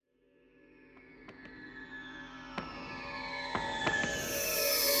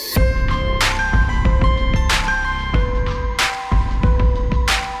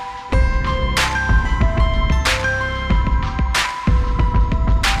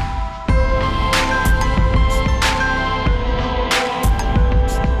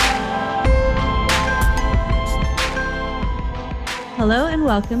and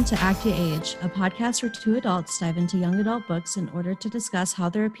welcome to Act Your Age, a podcast where two adults dive into young adult books in order to discuss how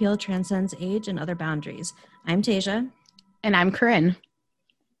their appeal transcends age and other boundaries. I'm Tasia. And I'm Corinne.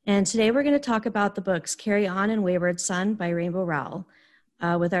 And today we're going to talk about the books Carry On and Wayward Son by Rainbow Rowell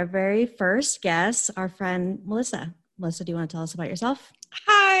with our very first guest, our friend Melissa. Melissa, do you want to tell us about yourself?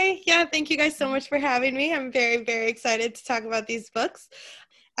 Hi. Yeah, thank you guys so much for having me. I'm very, very excited to talk about these books.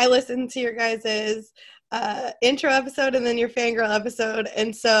 I listened to your guys' intro episode and then your fangirl episode.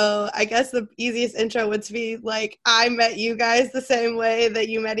 And so I guess the easiest intro would be like, I met you guys the same way that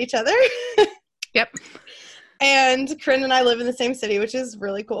you met each other. Yep. And Corinne and I live in the same city, which is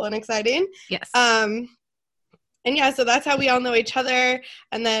really cool and exciting. Yes. And yeah, so that's how we all know each other.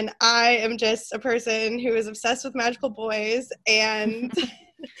 And then I am just a person who is obsessed with magical boys and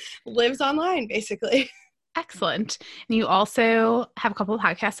lives online, basically. Excellent. And you also have a couple of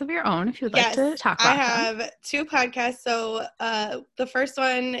podcasts of your own if you would like to talk about them. I have two podcasts. So the first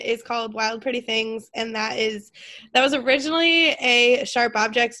one is called Wild Pretty Things, and that was originally a Sharp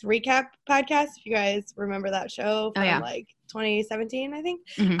Objects recap podcast, if you guys remember that show from like 2017, I think.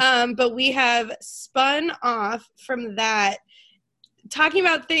 Mm-hmm. But we have spun off from that, talking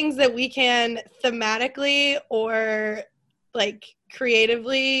about things that we can thematically or like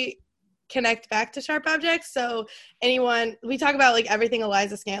creatively connect back to Sharp Objects. So we talk about like everything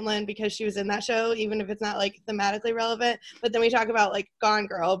Eliza Scanlon because she was in that show, even if it's not like thematically relevant. But then we talk about like Gone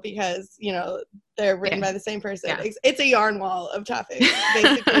Girl because, you know, they're written by the same person. Yeah. It's a yarn wall of topics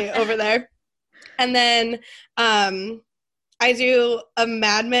basically over there. And then I do a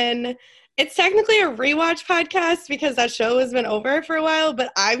Mad Men. It's technically a rewatch podcast because that show has been over for a while,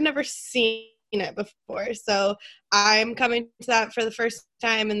 but I've never seen it before. So I'm coming to that for the first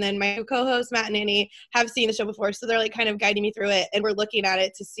time, and then my co-host Matt and Annie have seen the show before, so they're like kind of guiding me through it, and we're looking at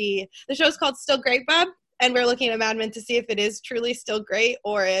it to see. The show's called Still Great, Bob, and we're looking at Mad Men to see if it is truly still great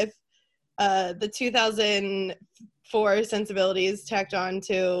or if the 2004 sensibilities tacked on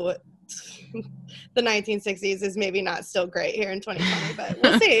to the 1960s is maybe not still great here in 2020, but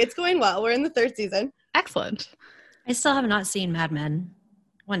we'll see. It's going well. We're in the third season. Excellent. I still have not seen Mad Men.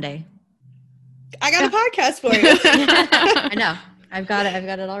 One day. I got a podcast for you. I know. I've got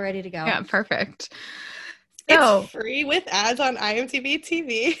it all ready to go. Yeah, perfect. It's free with ads on IMDb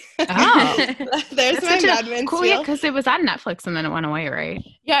TV. Oh. There's my Mad Men cool, yeah, because it was on Netflix and then it went away, right?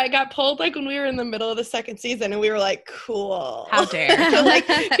 Yeah, it got pulled like when we were in the middle of the second season, and we were like, cool. How dare. So, like,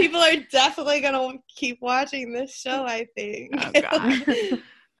 people are definitely going to keep watching this show, I think. Oh, God.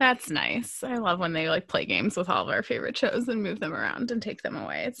 That's nice. I love when they like play games with all of our favorite shows and move them around and take them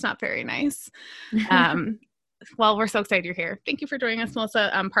away. It's not very nice. Well, we're so excited you're here. Thank you for joining us, Melissa.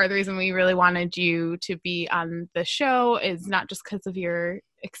 Part of the reason we really wanted you to be on the show is not just because of your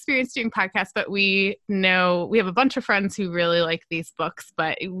experience doing podcasts, but we know we have a bunch of friends who really like these books,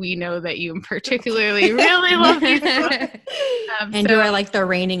 but we know that you particularly really love these books. And you are like the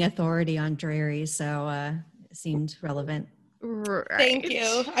reigning authority on Drary, so it seemed relevant. Right. Thank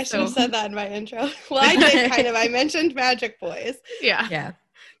you. I should have said that in my intro. Well, I did kind of. I mentioned Magic Boys. Yeah.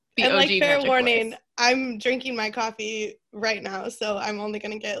 The and OG like fair Magic warning, Boys. I'm drinking my coffee right now, so I'm only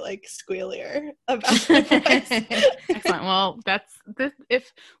going to get like squealier about the voice. Excellent. Well, that's this.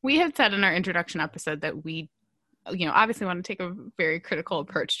 If we had said in our introduction episode that we, obviously want to take a very critical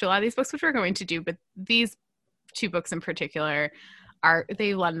approach to a lot of these books, which we're going to do, but these two books in particular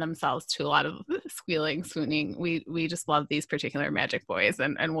they lend themselves to a lot of squealing, swooning. We just love these particular Magic Boys,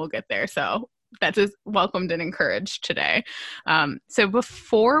 and we'll get there. So that is welcomed and encouraged today. So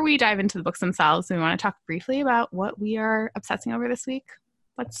before we dive into the books themselves, we want to talk briefly about what we are obsessing over this week.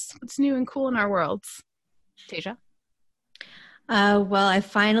 What's new and cool in our worlds? Tasia? Well, I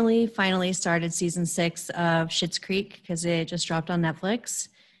finally started season 6 of Schitt's Creek because it just dropped on Netflix.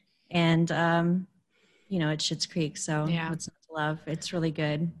 And, it's Schitt's Creek, so what's not to love? It's really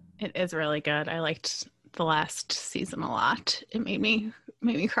good. It is really good. I liked the last season a lot. It made me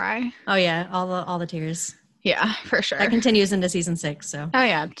cry. Oh yeah, all the tears. Yeah, for sure. That continues into season 6. So. Oh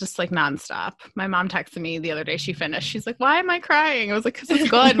yeah, just like nonstop. My mom texted me the other day. She finished. She's like, "Why am I crying?" I was like, "Cause it's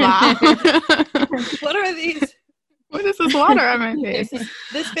good, Mom." What are these? What is this water on my face?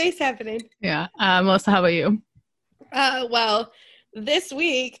 This face happening. Yeah, Melissa, how about you? Well, this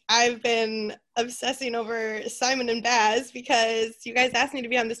week I've been obsessing over Simon and Baz because you guys asked me to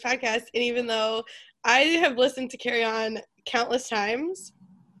be on this podcast, and even though I have listened to Carry On countless times,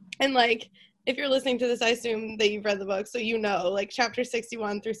 and like if you're listening to this, I assume that you've read the book, so you know, like chapter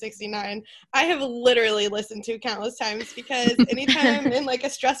 61 through 69, I have literally listened to countless times because anytime I'm in like a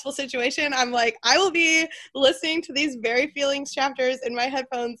stressful situation, I'm like, I will be listening to these very feelings chapters in my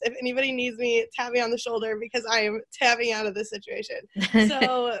headphones if anybody needs me, tap me on the shoulder because I am tapping out of this situation.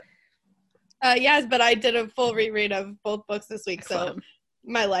 So, yes, but I did a full reread of both books this week, Excellent. So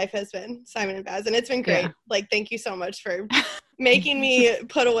my life has been Simon and Baz, and it's been great. Yeah. Like, thank you so much for making me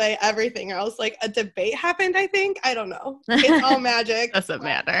put away everything else. Like, a debate happened, I think. I don't know. It's all magic. Doesn't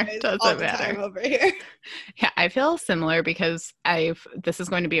matter. Doesn't matter. Time over here. Yeah, I feel similar because this is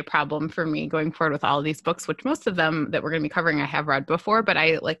going to be a problem for me going forward with all of these books, which most of them that we're going to be covering I have read before, but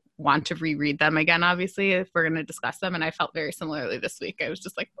I like want to reread them again, obviously, if we're going to discuss them. And I felt very similarly this week. I was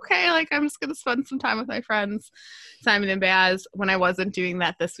just like, okay, like I'm just going to spend some time with my friends, Simon and Baz. When I wasn't doing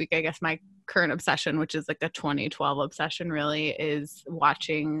that this week, I guess my current obsession, which is like a 2012 obsession really, is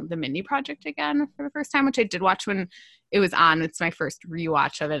watching The Mindy Project again for the first time, which I did watch when it was on. It's my first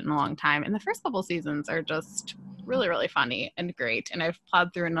rewatch of it in a long time. And the first couple seasons are just really, really funny and great. And I've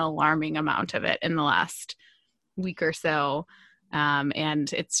plowed through an alarming amount of it in the last week or so.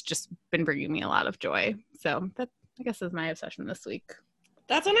 And it's just been bringing me a lot of joy. So that, I guess, is my obsession this week.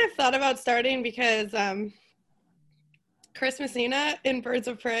 That's when I've thought about starting because Chris Messina in Birds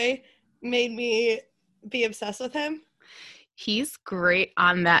of Prey made me be obsessed with him. He's great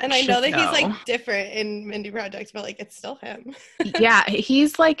on that and I know that he's like different in Mindy Project, but like it's still him. Yeah,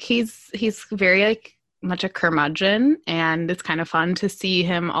 he's very like much a curmudgeon, and it's kind of fun to see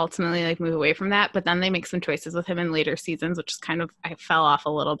him ultimately like move away from that. But then they make some choices with him in later seasons, which is kind of, I fell off a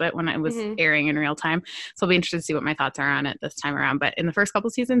little bit when it was airing in real time. So I'll be interested to see what my thoughts are on it this time around. But in the first couple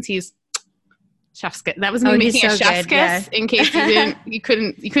seasons, he's chef's kiss. That was me making a chef's kiss in case you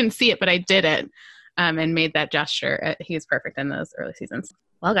couldn't see it, but I did it and made that gesture. He was perfect in those early seasons.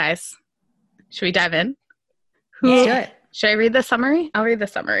 Well, guys, should we dive in? Let's do it. Should I read the summary? I'll read the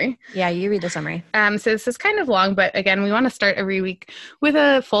summary. Yeah, you read the summary. So this is kind of long, but again, we want to start every week with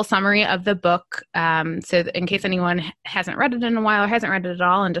a full summary of the book. So in case anyone hasn't read it in a while or hasn't read it at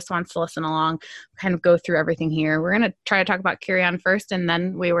all and just wants to listen along, kind of go through everything here. We're going to try to talk about Carry On first and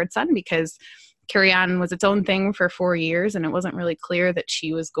then Wayward Son, because Carry On was its own thing for 4 years, and it wasn't really clear that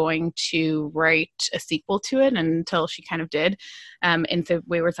she was going to write a sequel to it until she kind of did. And so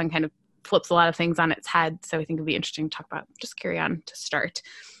Wayward Son kind of flips a lot of things on its head, so I think it'd be interesting to talk about just Carry On to start.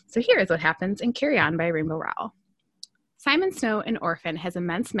 So here is what happens in Carry On by Rainbow Rowell. Simon Snow, an orphan, has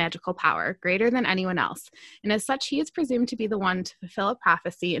immense magical power, greater than anyone else, and as such he is presumed to be the one to fulfill a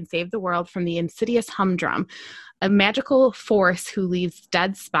prophecy and save the world from the insidious humdrum, a magical force who leaves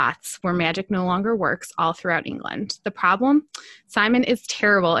dead spots where magic no longer works all throughout England. The problem? Simon is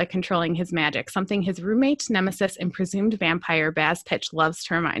terrible at controlling his magic, something his roommate, nemesis, and presumed vampire Baz Pitch loves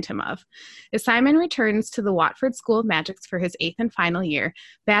to remind him of. As Simon returns to the Watford School of Magics for his 8th and final year,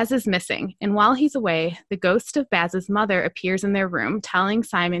 Baz is missing, and while he's away, the ghost of Baz's mother appears in their room, telling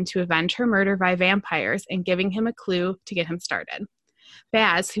Simon to avenge her murder by vampires and giving him a clue to get him started.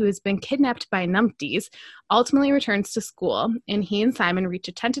 Baz, who has been kidnapped by numpties, ultimately returns to school, and he and Simon reach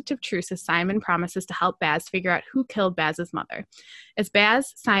a tentative truce as Simon promises to help Baz figure out who killed Baz's mother. As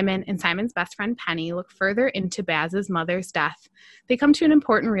Baz, Simon, and Simon's best friend Penny look further into Baz's mother's death, they come to an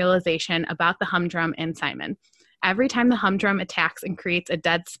important realization about the humdrum and Simon. Every time the humdrum attacks and creates a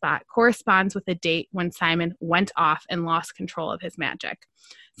dead spot corresponds with a date when Simon went off and lost control of his magic.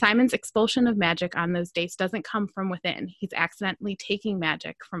 Simon's expulsion of magic on those dates doesn't come from within. He's accidentally taking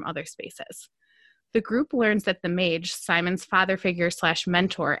magic from other spaces. The group learns that the mage, Simon's father figure /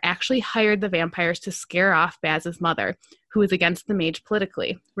 mentor, actually hired the vampires to scare off Baz's mother, who was against the mage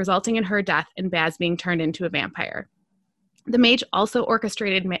politically, resulting in her death and Baz being turned into a vampire. The mage also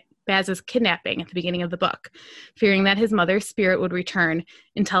orchestrated Baz's kidnapping at the beginning of the book, fearing that his mother's spirit would return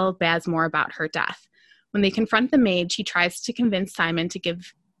and tell Baz more about her death. When they confront the mage, he tries to convince Simon to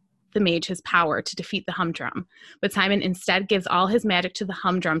give the mage his power to defeat the humdrum, but Simon instead gives all his magic to the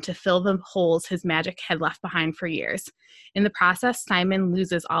humdrum to fill the holes his magic had left behind for years. In the process, Simon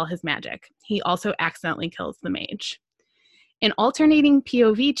loses all his magic. He also accidentally kills the mage. In alternating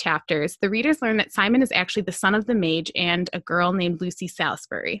POV chapters, the readers learn that Simon is actually the son of the mage and a girl named Lucy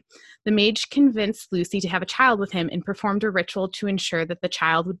Salisbury. The mage convinced Lucy to have a child with him and performed a ritual to ensure that the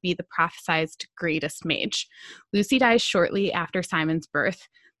child would be the prophesized greatest mage. Lucy dies shortly after Simon's birth.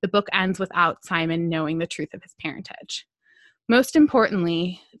 The book ends without Simon knowing the truth of his parentage. Most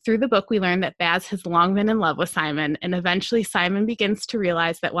importantly, through the book, we learn that Baz has long been in love with Simon, and eventually Simon begins to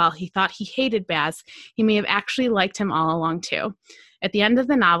realize that while he thought he hated Baz, he may have actually liked him all along too. At the end of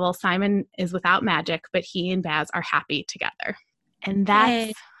the novel, Simon is without magic, but he and Baz are happy together. And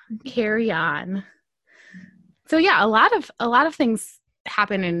that's Carry On. So yeah, a lot of things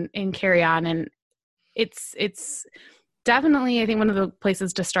happen in Carry On, and it's definitely, I think, one of the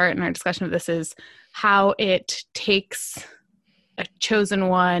places to start in our discussion of this is how it takes a chosen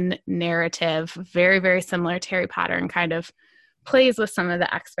one narrative, very, very similar to Harry Potter, and kind of plays with some of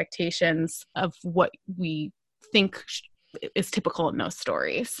the expectations of what we think is typical in those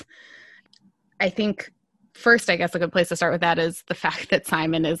stories. I think first, I guess a good place to start with that is the fact that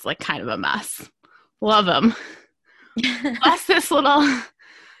Simon is like kind of a mess. Love him. Bless this little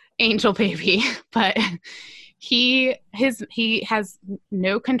angel baby, but he has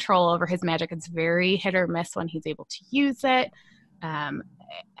no control over his magic. It's very hit or miss when he's able to use it. I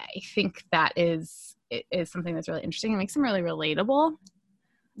think that is something that's really interesting. It makes him really relatable.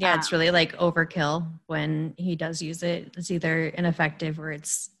 Yeah, it's really like overkill when he does use it. It's either ineffective or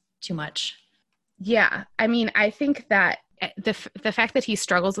it's too much. Yeah, I mean, I think that the fact that he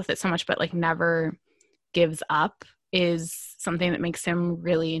struggles with it so much but like never gives up is something that makes him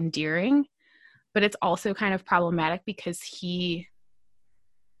really endearing. But it's also kind of problematic because he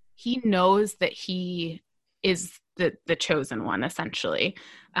knows that he is the chosen one, essentially,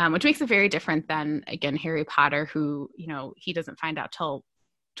 which makes it very different than, again, Harry Potter, who, you know, he doesn't find out till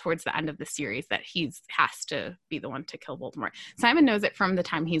towards the end of the series that has to be the one to kill Voldemort. Simon knows it from the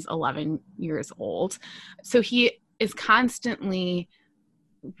time he's 11 years old. So he is constantly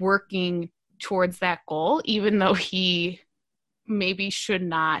working towards that goal, even though he maybe should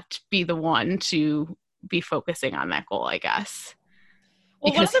not be the one to be focusing on that goal, I guess.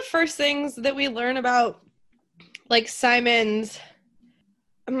 Well, one of the first things that we learn about, like, Simon's,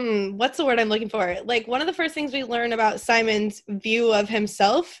 what's the word I'm looking for? Like, one of the first things we learn about Simon's view of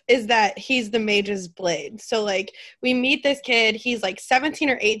himself is that he's the mage's blade. So, like, we meet this kid, he's like 17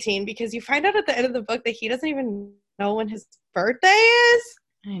 or 18, because you find out at the end of the book that he doesn't even know when his birthday is.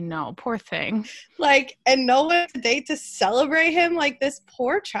 I know, poor thing. Like, and no one's a date to celebrate him, like this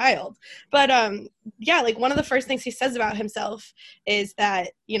poor child. But yeah, like one of the first things he says about himself is that,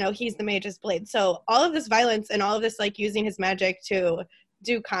 you know, he's the mage's blade. So all of this violence and all of this, like, using his magic to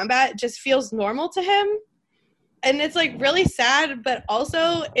do combat just feels normal to him. And it's like really sad, but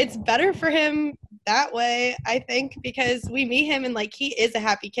also it's better for him that way, I think, because we meet him and like he is a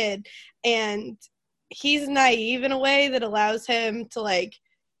happy kid and he's naive in a way that allows him to like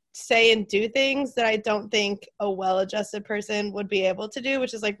say and do things that I don't think a well-adjusted person would be able to do,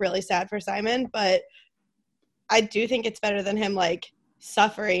 which is like really sad for Simon. But I do think it's better than him like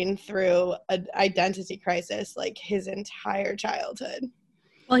suffering through an identity crisis like his entire childhood.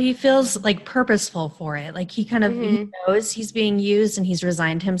 Well, he feels like purposeful for it. Like he kind of he knows he's being used and he's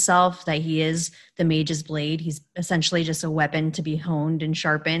resigned himself that he is the mage's blade. He's essentially just a weapon to be honed and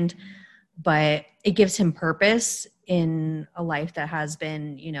sharpened, but it gives him purpose in a life that has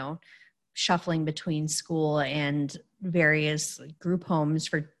been, you know, shuffling between school and various group homes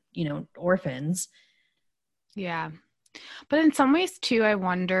for, you know, orphans. Yeah. But in some ways too, I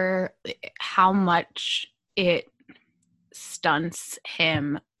wonder how much it stunts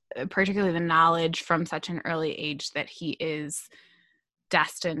him, particularly the knowledge from such an early age that he is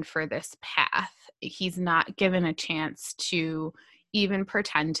destined for this path. He's not given a chance to even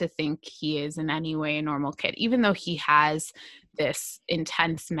pretend to think he is in any way a normal kid, even though he has this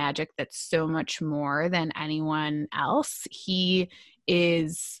intense magic that's so much more than anyone else. He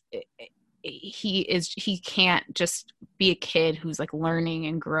can't just be a kid who's like learning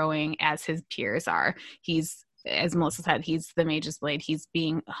and growing as his peers are. He's, as Melissa said, he's the mage's blade. He's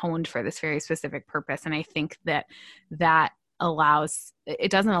being honed for this very specific purpose. And I think that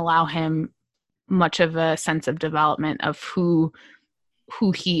it doesn't allow him much of a sense of development of who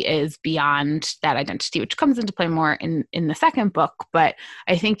he is beyond that identity, which comes into play more in the second book. But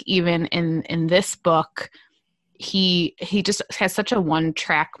I think even in this book, he just has such a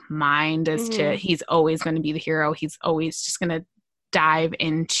one-track mind as to he's always going to be the hero. He's always just going to dive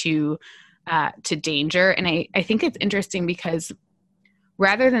into to danger. And I think it's interesting because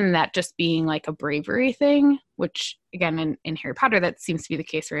rather than that just being like a bravery thing, which again in Harry Potter that seems to be the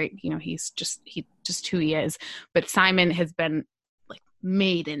case, right? You know, he's just who he is. But Simon has been like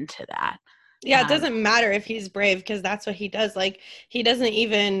made into that. Yeah, it doesn't matter if he's brave because that's what he does. Like he doesn't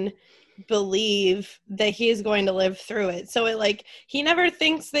even believe that he's going to live through it. So it like he never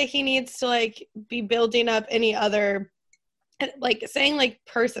thinks that he needs to like be building up any other, like saying like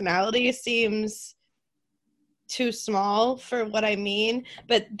personality seems too small for what I mean,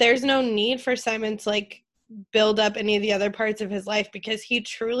 but there's no need for Simon to like build up any of the other parts of his life because he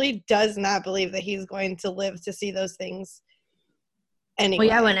truly does not believe that he's going to live to see those things anyway.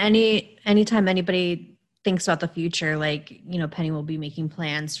 Well, yeah, when anytime anybody thinks about the future. Like, you know, Penny will be making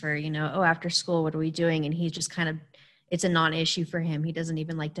plans for, you know, oh, after school, what are we doing? And he's just kind of, it's a non-issue for him. He doesn't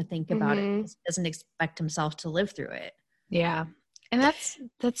even like to think about it. He doesn't expect himself to live through it. Yeah. And that's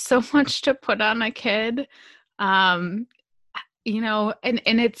so much to put on a kid. You know, and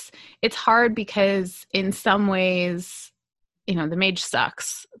it's hard because in some ways, you know, the mage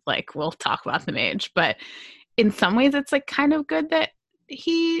sucks. Like, we'll talk about the mage, but in some ways it's like kind of good that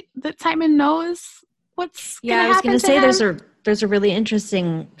Simon knows what's going to happen. Yeah, I was going to say there's a really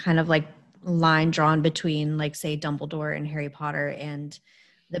interesting kind of like line drawn between, like, say, Dumbledore and Harry Potter and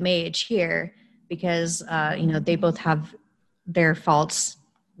the mage here, because you know, they both have their faults,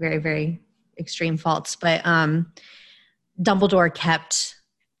 very, very extreme faults, but Dumbledore kept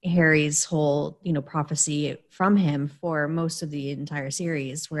Harry's whole, you know, prophecy from him for most of the entire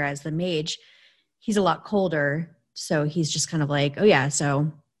series, whereas the mage, he's a lot colder, so he's just kind of like, oh yeah,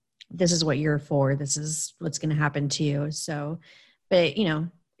 so this is what you're for, this is what's going to happen to you. So, but you know,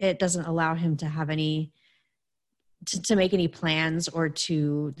 it doesn't allow him to have any to make any plans or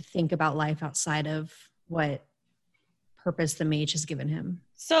to think about life outside of what purpose the mage has given him.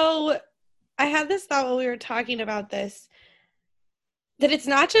 So I had this thought while we were talking about this, that it's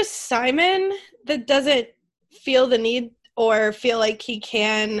not just Simon that doesn't feel the need or feel like he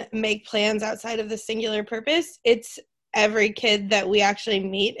can make plans outside of the singular purpose. It's every kid that we actually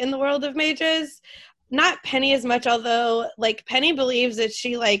meet in the world of mages. Not Penny as much, although, like, Penny believes that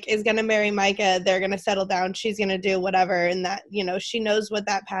she, like, is going to marry Micah, they're going to settle down, she's going to do whatever, and that, you know, she knows what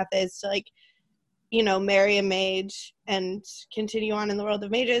that path is to, like, you know, marry a mage and continue on in the world of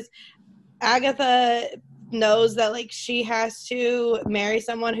mages. Agatha knows that, like, she has to marry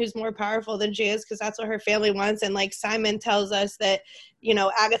someone who's more powerful than she is because that's what her family wants. And, like, Simon tells us that, you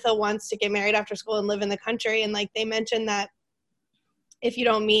know, Agatha wants to get married after school and live in the country. And, like, they mentioned that if you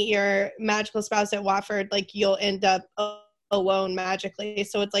don't meet your magical spouse at Watford, like, you'll end up alone magically.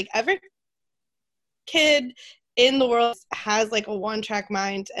 So it's like every kid in the world has, like, a one-track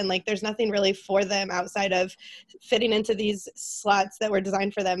mind, and, like, there's nothing really for them outside of fitting into these slots that were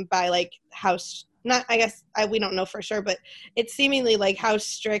designed for them by, like, we don't know for sure, but it's seemingly like how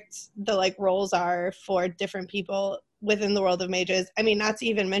strict the, like, roles are for different people within the world of mages. I mean, not to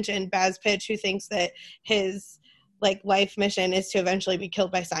even mention Baz Pitch, who thinks that his, like, life mission is to eventually be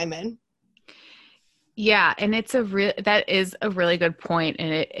killed by Simon. Yeah, and that is a really good point,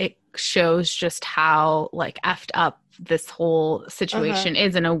 and it shows just how, like, effed up this whole situation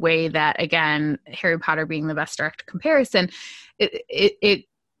is in a way that, again, Harry Potter being the best direct comparison, it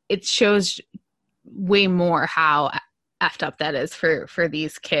shows way more how effed up that is for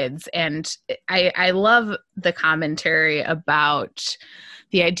these kids. And I love the commentary about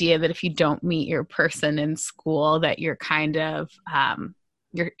the idea that if you don't meet your person in school, that you're kind of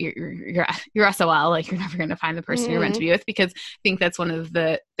you're SOL, like, you're never going to find the person you're meant to be with, because I think that's one of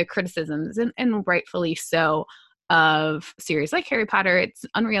the criticisms, and rightfully so, of series like Harry Potter. It's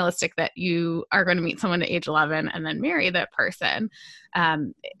unrealistic that you are going to meet someone at age 11 and then marry that person.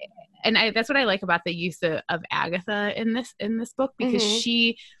 And that's what I like about the use of Agatha in this book, because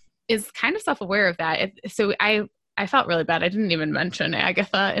she is kind of self-aware of that. So I felt really bad. I didn't even mention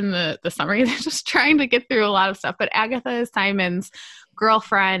Agatha in the summary. They're just trying to get through a lot of stuff. But Agatha is Simon's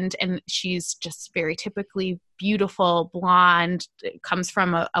girlfriend, and she's just very typically beautiful, blonde, comes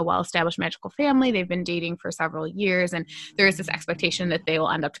from a well-established magical family. They've been dating for several years, and there is this expectation that they will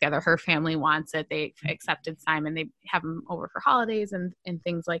end up together. Her family wants it. They accepted Simon. They have him over for holidays and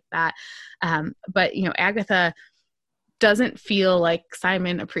things like that. But, you know, Agatha doesn't feel like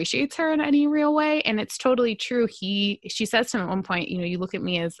Simon appreciates her in any real way. And it's totally true. She says to him at one point, you know, you look at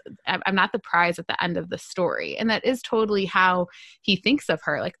me as, I'm not the prize at the end of the story. And that is totally how he thinks of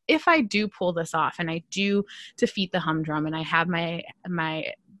her. Like, if I do pull this off and I do defeat the humdrum and I have my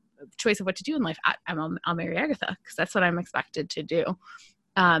choice of what to do in life, I'll marry Agatha, because that's what I'm expected to do.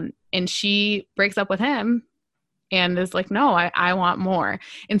 And she breaks up with him and is like, no, I want more.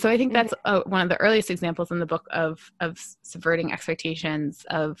 And so I think that's one of the earliest examples in the book of subverting expectations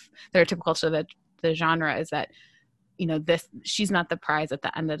that are typical to the genre, is that, you know, she's not the prize at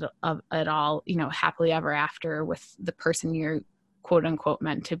the end of it all. You know, happily ever after with the person you're quote unquote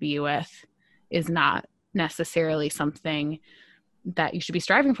meant to be with is not necessarily something that you should be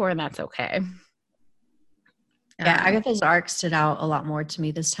striving for, and that's okay. Yeah, Agatha's arc stood out a lot more to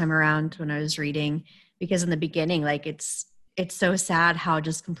me this time around when I was reading, because in the beginning, like, it's so sad how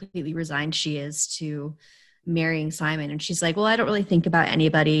just completely resigned she is to marrying Simon. And she's like, well, I don't really think about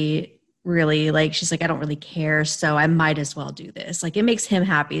anybody really. Like, she's like, I don't really care, so I might as well do this. Like, it makes him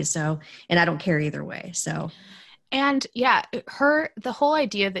happy, so, and I don't care either way. So, And yeah, the whole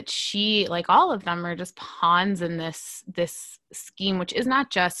idea that she, like all of them, are just pawns in this scheme, which is not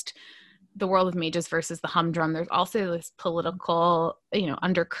just the world of mages versus the humdrum. There's also this political,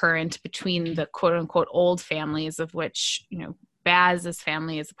 undercurrent between the quote unquote old families, of which, Baz's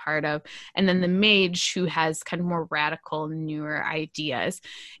family is a part of, and then the mage, who has kind of more radical, newer ideas.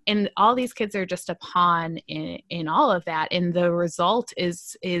 And all these kids are just a pawn in all of that. And the result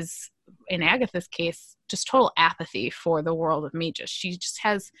is in Agatha's case, just total apathy for the world of mages. She just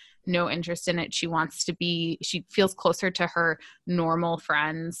has no interest in it. She feels closer to her normal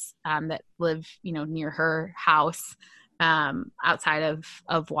friends that live, near her house outside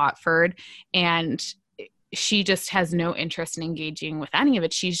of Watford. And she just has no interest in engaging with any of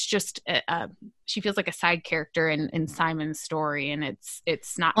it. She's just, she feels like a side character in Simon's story, and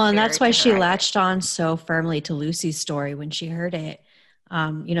it's not. Well, and that's why she latched on so firmly to Lucy's story when she heard it.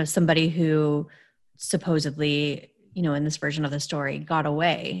 Somebody who supposedly, in this version of the story, got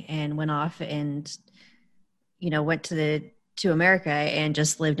away and went off and, went to America and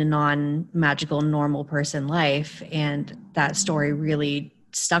just lived a non-magical, normal person life. And that story really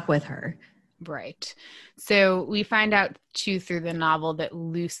stuck with her. Right. So we find out too through the novel that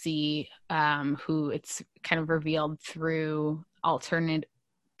Lucy, who it's kind of revealed through alternate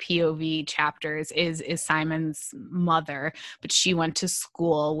POV chapters, is Simon's mother, but she went to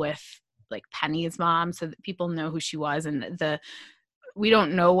school with like Penny's mom, so that people know who she was. And they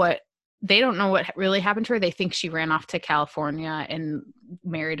don't know what really happened to her. They think she ran off to California and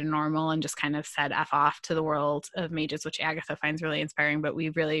married a normal and just kind of said F off to the world of mages, which Agatha finds really inspiring. But we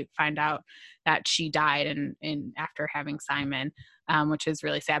really find out that she died in after having Simon, which is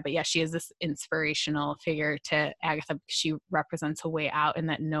really sad. But yeah, she is this inspirational figure to Agatha because she represents a way out and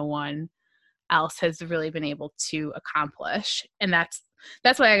that no one else has really been able to accomplish. And that's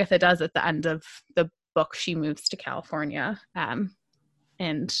what Agatha does at the end of the book. She moves to California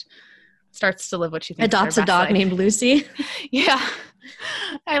and starts to live what she thinks adopts a dog named Lucy. Yeah.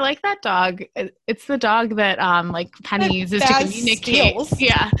 I like that dog. It's the dog that like Penny uses to communicate. Steals.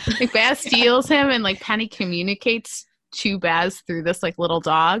 Yeah. Like Baz steals him, and like Penny communicates to Baz through this like little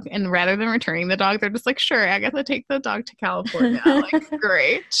dog. And rather than returning the dog, they're just like, sure, Agatha, take the dog to California. Like,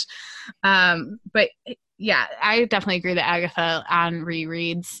 great. But yeah, I definitely agree that Agatha on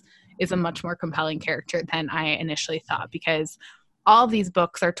rereads is a much more compelling character than I initially thought, because all of these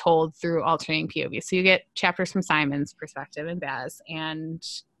books are told through alternating POV. So you get chapters from Simon's perspective and Baz and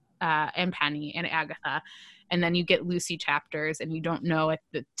Penny and Agatha. And then you get Lucy chapters, and you don't know at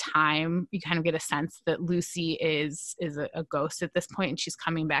the time, you kind of get a sense that Lucy is a ghost at this point, and she's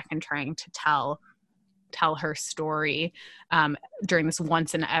coming back and trying to tell her story during this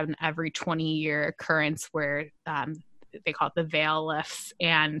once in every 20-year occurrence where they call it the veil lifts,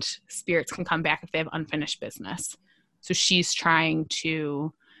 and spirits can come back if they have unfinished business. So she's trying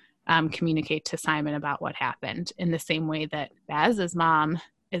to communicate to Simon about what happened, in the same way that Baz's mom,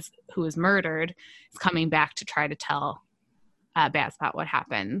 who was murdered, is coming back to try to tell Baz about what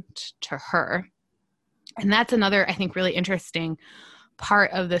happened to her. And that's another, I think, really interesting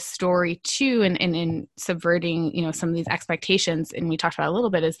part of the story too, and in subverting, some of these expectations. And we talked about a little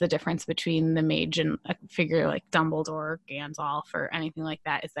bit, is the difference between the mage and a figure like Dumbledore, Gandalf, or anything like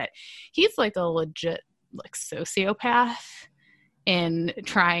that, is that he's like a legit like sociopath in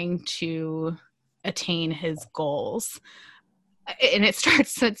trying to attain his goals. And it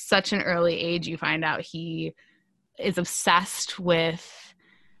starts at such an early age. You find out he is obsessed with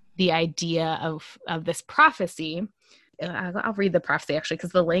the idea of this prophecy. I'll read the prophecy actually,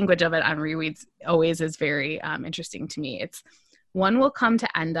 because the language of it on rereads always is very interesting to me. It's, one will come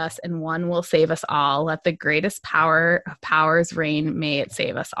to end us, and one will save us all. Let the greatest power of powers reign. May it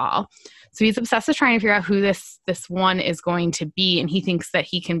save us all. So he's obsessed with trying to figure out who this one is going to be. And he thinks that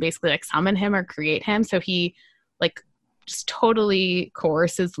he can basically like summon him or create him. So he like just totally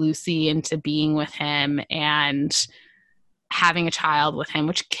coerces Lucy into being with him and having a child with him,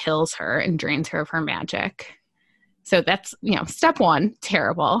 which kills her and drains her of her magic. So that's, step one,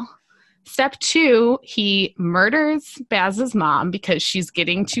 terrible. Step two, he murders Baz's mom because she's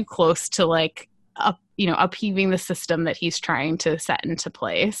getting too close to like upheaving the system that he's trying to set into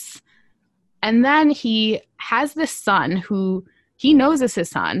place. And then he has this son who he knows is his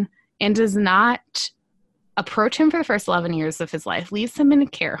son and does not approach him for the first 11 years of his life, leaves him in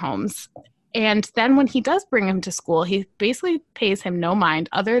care homes. And then when he does bring him to school, he basically pays him no mind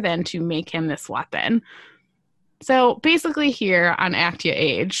other than to make him this weapon. So basically here on Act Your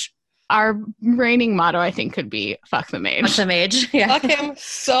Age, our reigning motto, I think, could be fuck the mage. Fuck the mage. Yeah. Fuck him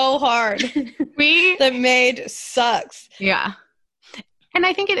so hard. The mage sucks. Yeah. And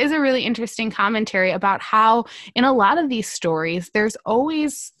I think it is a really interesting commentary about how in a lot of these stories, there's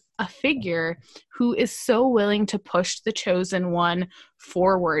always a figure who is so willing to push the chosen one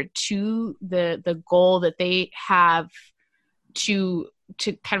forward to the goal that they have to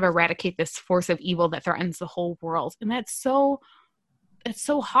kind of eradicate this force of evil that threatens the whole world. And it's so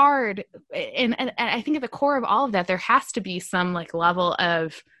hard. And I think at the core of all of that, there has to be some like level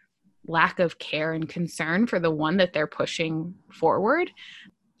of lack of care and concern for the one that they're pushing forward.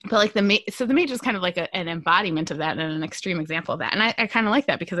 But like the mage is kind of like an embodiment of that and an extreme example of that. And I kind of like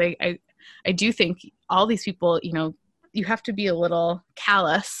that because I do think all these people, you know, you have to be a little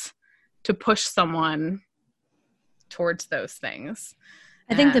callous to push someone towards those things.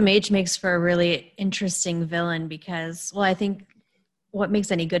 I think the mage makes for a really interesting villain because, well, I think what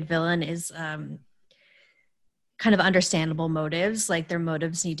makes any good villain is kind of understandable motives. Like their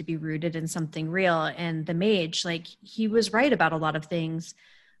motives need to be rooted in something real. And the mage, like he was right about a lot of things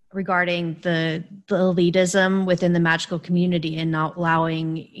regarding the elitism within the magical community and not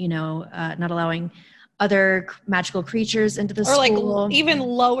allowing other magical creatures into the school. Like even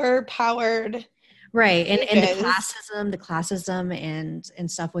lower powered. Right. And the classism and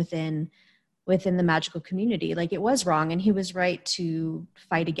stuff within the magical community. Like it was wrong and he was right to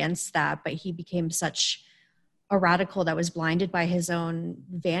fight against that, but he became such a radical that was blinded by his own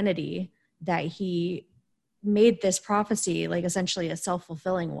vanity that he made this prophecy like essentially a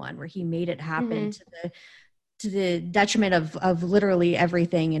self-fulfilling one where he made it happen to the detriment of literally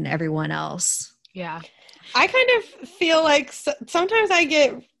everything and everyone else. Yeah. I kind of feel like sometimes I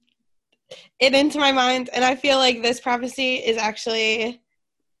get it into my mind and I feel like this prophecy is actually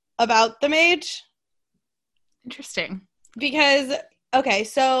about the mage. Interesting. Because, okay,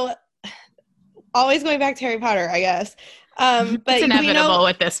 so always going back to Harry Potter, I guess. But it's inevitable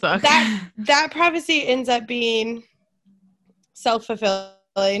with this book. That prophecy ends up being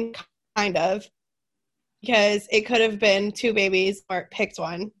self-fulfilling, kind of, because it could have been two babies or picked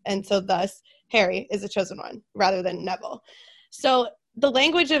one, and so thus Harry is the chosen one rather than Neville. So the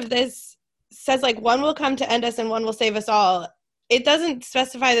language of this says like one will come to end us and one will save us all. It doesn't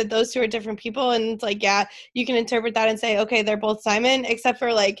specify that those two are different people, and it's like, yeah, you can interpret that and say, okay, they're both Simon, except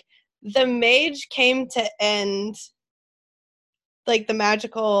for like the mage came to end like the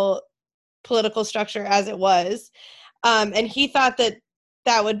magical political structure as it was. And he thought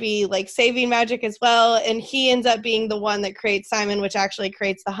that would be like saving magic as well. And he ends up being the one that creates Simon, which actually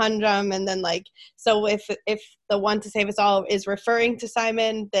creates the Humdrum. And then like, so if the one to save us all is referring to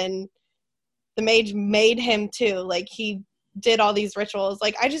Simon, then the mage made him too. Like he did all these rituals.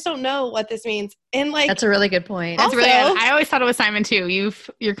 Like, I just don't know what this means. And like, that's a really good point. That's really good. I always thought it was Simon too. You're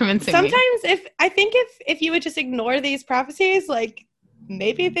convincing me. Sometimes if you would just ignore these prophecies, like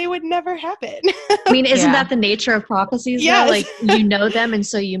maybe they would never happen. I mean, isn't that the nature of prophecies? Yes. Though? Like you know them and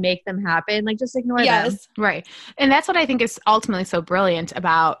so you make them happen. Like just ignore them. Right. And that's what I think is ultimately so brilliant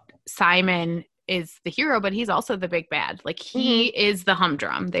about Simon is the hero, but he's also the big bad. Like he is the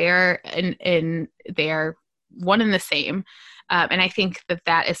humdrum. They're they're one and the same. And I think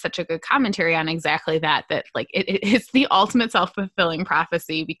that is such a good commentary on exactly that like it's the ultimate self-fulfilling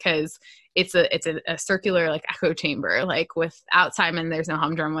prophecy because it's a circular like echo chamber. Like without Simon, there's no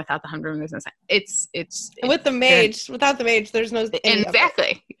humdrum. Without the humdrum, there's no Simon. It's with the mage, without the mage, there's no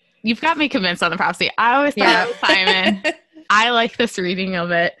exactly. You've got me convinced on the prophecy. I always thought it was Simon. I like this reading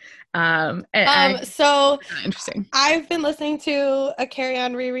of it. So interesting. I've been listening to a Carry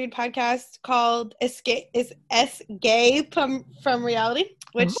On reread podcast called Escape from Reality,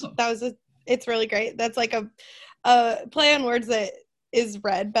 which it's really great. That's like a play on words that is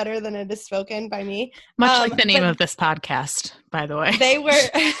read better than it is spoken by me. Much like the name of this podcast, by the way. They were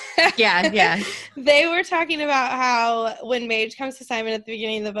yeah. They were talking about how when Mage comes to Simon at the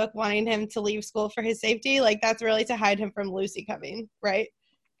beginning of the book wanting him to leave school for his safety, like that's really to hide him from Lucy coming, right?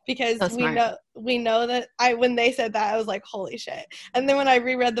 Because we know that when they said that, I was like, holy shit. And then when I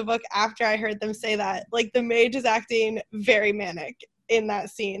reread the book after I heard them say that, like the mage is acting very manic in that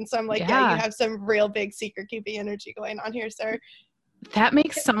scene. So I'm like, yeah, you have some real big secret keeping energy going on here, sir. That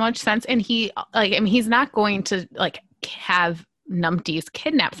makes so much sense. And he's not going to like have numpties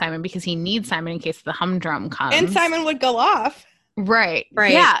kidnap Simon because he needs Simon in case the humdrum comes. And Simon would go off. Right.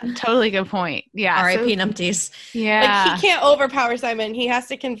 Yeah, totally good point. Yeah. R.I.P. numpties. Yeah. Like he can't overpower Simon. He has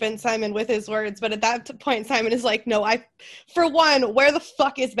to convince Simon with his words. But at that point, Simon is like, no, for one, where the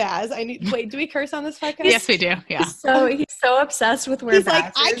fuck is Baz? Wait, do we curse on this podcast? Yes, we do. Yeah. So he's so obsessed with where he's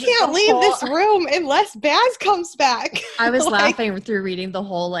Baz like, I can't leave this room unless Baz comes back. I was laughing through reading the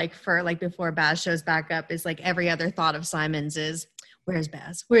whole, before Baz shows back up, is like every other thought of Simon's is, where's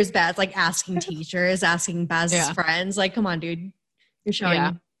Baz? Where's Baz? Like asking teachers, asking Baz's friends. Like, come on, dude. You're showing.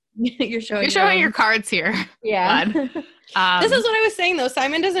 Yeah. You're showing your cards here. Yeah. This is what I was saying though.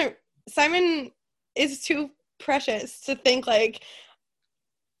 Simon is too precious to think like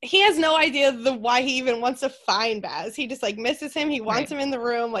he has no idea why he even wants to find Baz. He just like misses him. He wants him in the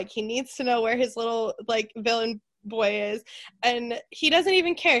room. Like he needs to know where his little like villain boy is, and he doesn't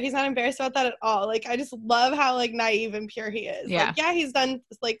even care. He's not embarrassed about that at all. Like I just love how like naive and pure he is. Yeah. Like yeah, he's done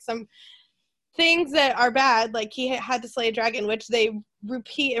like some things that are bad. Like he had to slay a dragon, which they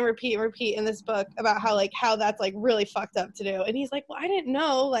repeat in this book about how that's like really fucked up to do. And he's like, well, I didn't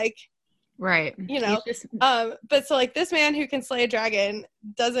know, like, right, you know. But so like this man who can slay a dragon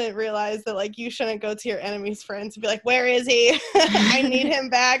doesn't realize that like you shouldn't go to your enemy's friends and be like, where is he? I need him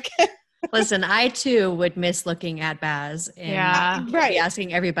back. Listen, I too would miss looking at Baz and be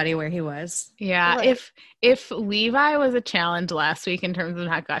asking everybody where he was. Yeah. Right. If Levi was a challenge last week in terms of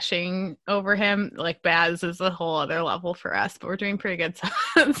not gushing over him, like Baz is a whole other level for us, but we're doing pretty good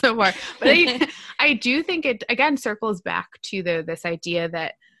so far. But I do think it again circles back to this idea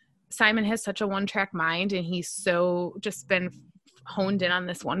that Simon has such a one-track mind, and he's so just been honed in on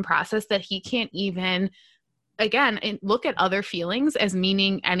this one process that he can't even again look at other feelings as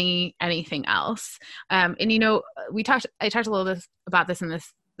meaning anything else. And you know, I talked a little bit about this in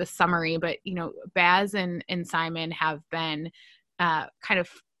this summary, but you know, Baz and Simon have been kind of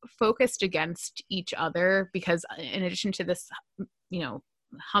focused against each other because in addition to this, you know,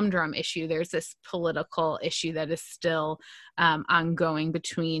 humdrum issue, there's this political issue that is still ongoing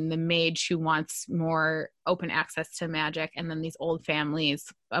between the mage who wants more open access to magic and then these old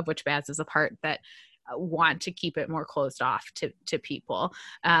families, of which Baz is a part, that want to keep it more closed off to people.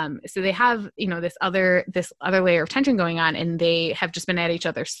 So they have, you know, this other layer of tension going on, and they have just been at each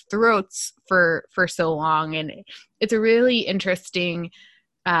other's throats for so long. And it's a really interesting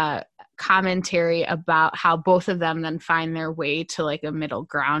commentary about how both of them then find their way to like a middle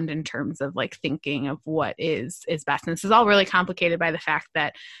ground in terms of like thinking of what is best. And this is all really complicated by the fact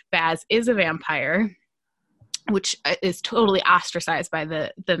that Baz is a vampire, which is totally ostracized by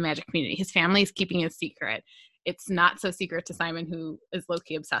the magic community. His family is keeping it secret. It's not so secret to Simon, who is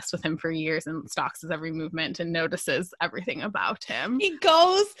low-key obsessed with him for years and stalks his every movement and notices everything about him. He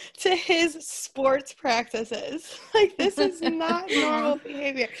goes to his sports practices. Like, this is not normal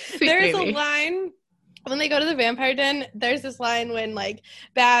behavior. There's a line when they go to the vampire den, there's this line when like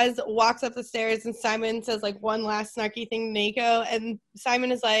Baz walks up the stairs and Simon says like one last snarky thing to Nico, and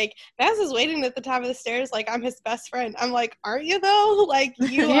Simon is like, Baz is waiting at the top of the stairs like I'm his best friend. I'm like, aren't you though? Like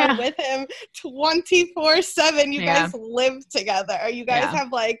you are with him 24/7. You guys live together. You guys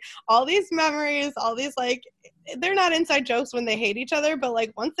have like all these memories, all these like, they're not inside jokes when they hate each other, but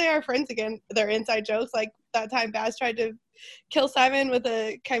like once they are friends again, they're inside jokes. Like that time Baz tried to kill Simon with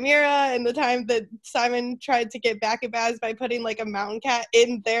a chimera, and the time that Simon tried to get back at Baz by putting like a mountain cat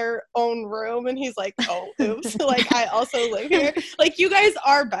in their own room, and he's like, oh oops, like I also live here. Like you guys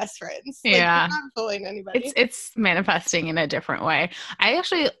are best friends. Like, you're not fooling anybody. It's manifesting in a different way. I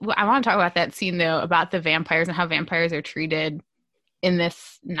want to talk about that scene though, about the vampires and how vampires are treated in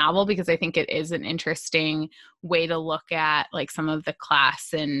this novel, because I think it is an interesting way to look at like some of the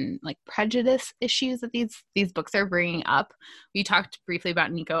class and like prejudice issues that these books are bringing up. We talked briefly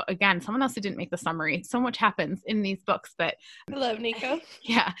about Nico. Again, someone else who didn't make the summary. So much happens in these books, but I love Nico.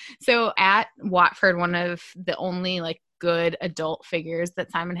 Yeah. So at Watford, one of the only like good adult figures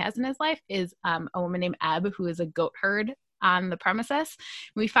that Simon has in his life is a woman named Ebb, who is a goat herd on the premises.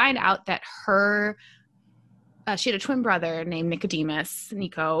 We find out that she had a twin brother named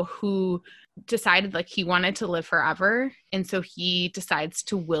Nico, who decided like he wanted to live forever. And so he decides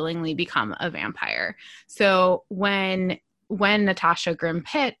to willingly become a vampire. So when Natasha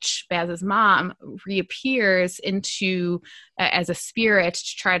Grimm-Pitch, Baz's mom, reappears as a spirit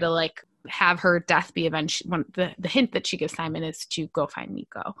to try to like have her death be avenged, the hint that she gives Simon is to go find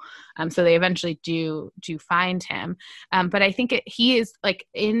Nico. So they eventually do find him. But I think he is like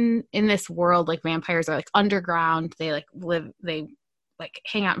in this world, like vampires are like underground. They like live, they like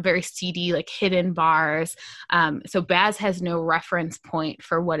hang out in very seedy, like hidden bars. So Baz has no reference point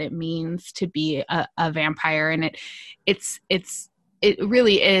for what it means to be a vampire. And it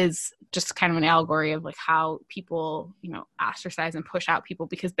really is just kind of an allegory of like how people, you know, ostracize and push out people,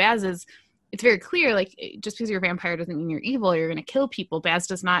 because it's very clear, like just because you're a vampire doesn't mean you're evil, you're going to kill people. Baz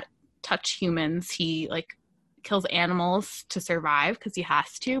does not touch humans. He like kills animals to survive because he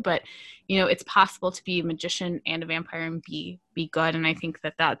has to, but you know, it's possible to be a magician and a vampire and be good. And I think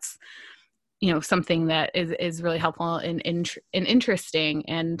that that's, you know, something that is really helpful and interesting.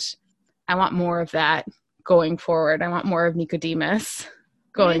 And I want more of that going forward. I want more of Nicodemus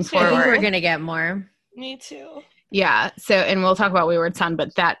going forward. I think we're going to get more. Me too. Yeah. So, and we'll talk about Wayward Son,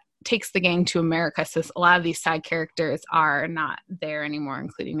 but that takes the gang to America. So a lot of these side characters are not there anymore,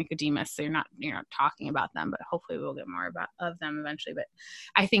 including Nicodemus. So you're not talking about them, but hopefully we'll get more of them eventually. But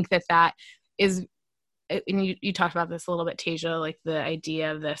I think that is, and you talked about this a little bit, Tasia, like the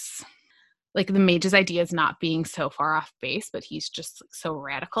idea of this, like the mage's idea is not being so far off base, but he's just like so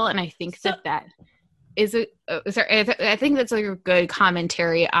radical. And I think that is I think that's like a good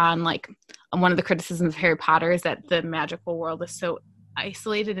commentary on like one of the criticisms of Harry Potter is that the magical world is so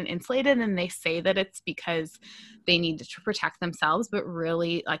isolated and insulated, and they say that it's because they need to protect themselves, but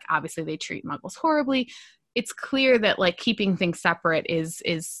really, like, obviously they treat muggles horribly. It's clear that like keeping things separate is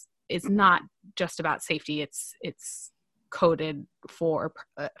not just about safety. It's coded for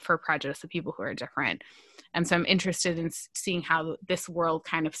prejudice of people who are different. And so I'm interested in seeing how this world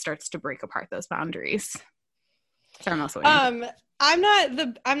kind of starts to break apart those boundaries. Sorry, I'm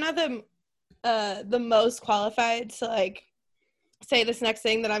not the most qualified to like say this next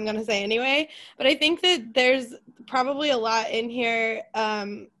thing that I'm going to say anyway, but I think that there's probably a lot in here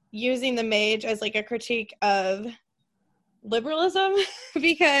using the mage as like a critique of liberalism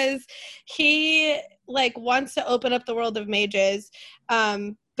because he like wants to open up the world of mages,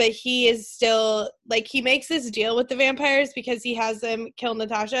 but he is still like, he makes this deal with the vampires because he has them kill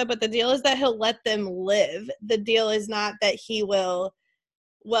Natasha, but the deal is that he'll let them live. The deal is not that he will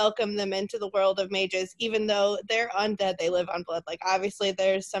welcome them into the world of mages, even though they're undead, they live on blood. Like, obviously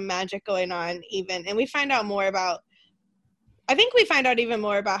there's some magic going on even, and we find out even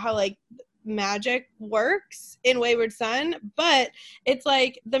more about how like magic works in Wayward Son, but it's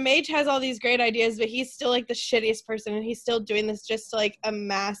like the mage has all these great ideas, but he's still like the shittiest person, and he's still doing this just to like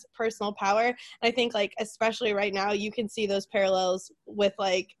amass personal power. And I think like especially right now you can see those parallels with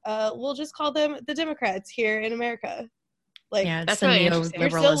like we'll just call them the Democrats here in America. Like, yeah, that's really interesting. You're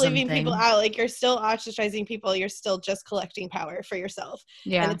still leaving people out. Like, you're still ostracizing people. You're still just collecting power for yourself.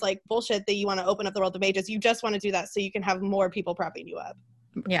 Yeah. And it's like bullshit that you want to open up the world of mages. You just want to do that so you can have more people propping you up.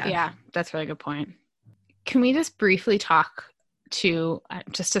 Yeah, that's a really good point. Can we just briefly talk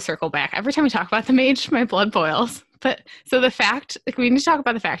just to circle back? Every time we talk about the mage, my blood boils. But so we need to talk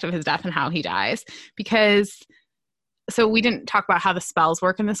about the fact of his death and how he dies, because so we didn't talk about how the spells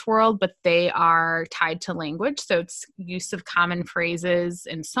work in this world, but they are tied to language. So it's use of common phrases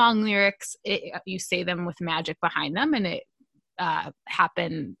and song lyrics. You say them with magic behind them, and it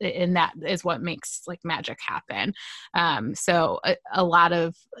happen, and that is what makes like magic happen. So a lot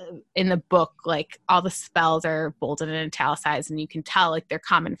of in the book, like all the spells are bolded and italicized, and you can tell like they're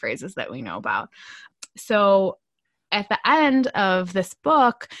common phrases that we know about. So at the end of this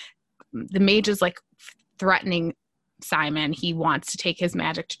book, the mage is like threatening Simon. He wants to take his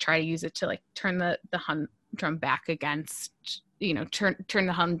magic to try to use it to like turn the humdrum back against, turn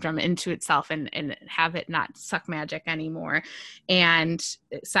the humdrum into itself and have it not suck magic anymore. And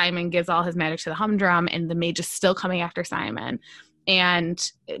Simon gives all his magic to the humdrum, and the mage is still coming after Simon. And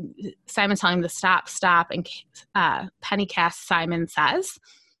Simon's telling him to stop, and Penny casts Simon Says.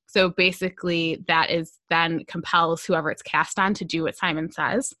 So basically that is then compels whoever it's cast on to do what Simon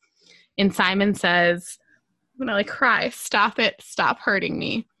says. And Simon says, I'm gonna like cry, stop it, stop hurting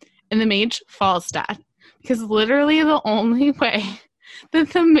me. And the mage falls dead, because literally the only way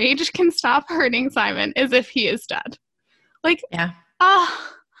that the mage can stop hurting Simon is if he is dead. Like, yeah.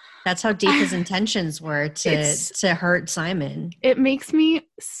 That's how deep his intentions were to hurt Simon. It makes me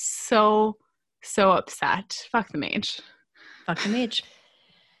so upset. Fuck the mage. Fuck the mage.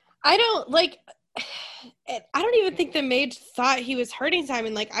 I don't even think the mage thought he was hurting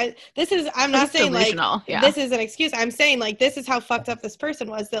Simon. Like, I'm not saying like this is an excuse. I'm saying like this is how fucked up this person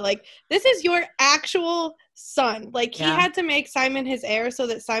was, that like this is your actual son. Like, he had to make Simon his heir so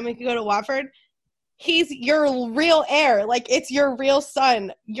that Simon could go to Watford. He's your real heir. Like, it's your real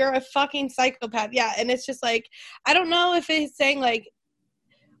son. You're a fucking psychopath. Yeah. And it's just like, I don't know if he's saying like,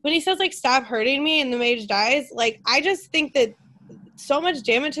 when he says like, stop hurting me, and the mage dies, like, I just think that so much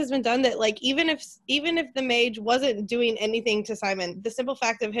damage has been done that like even if the mage wasn't doing anything to Simon, the simple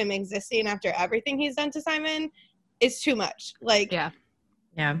fact of him existing after everything he's done to Simon is too much. Like, yeah.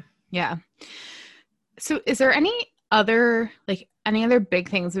 So is there any other big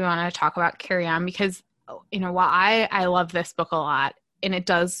things we want to talk about Carry On? Because while I love this book a lot, and it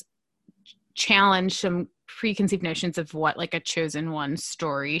does challenge some preconceived notions of what like a chosen one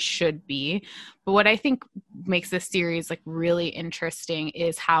story should be, but what I think makes this series like really interesting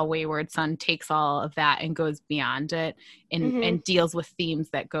is how Wayward Son takes all of that and goes beyond it, and deals with themes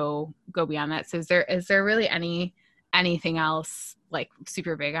that go beyond that. So is there really anything else like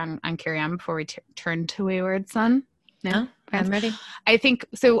super big on Carry On before we turn to Wayward Son? No, I'm ready. I think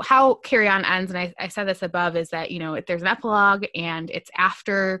so. How Carry On ends, and I said this above, is that, there's an epilogue and it's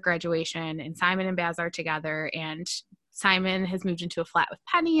after graduation and Simon and Baz are together, and Simon has moved into a flat with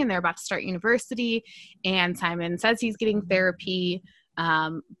Penny and they're about to start university, and Simon says he's getting therapy.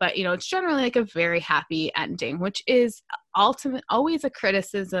 But it's generally like a very happy ending, which is always a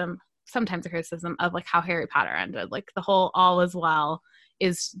criticism, sometimes a criticism of like how Harry Potter ended, like the whole all is well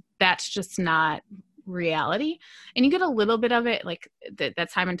that's just not reality. And you get a little bit of it, like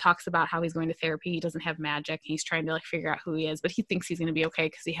that Simon talks about how he's going to therapy, he doesn't have magic, he's trying to like figure out who he is, but he thinks he's going to be okay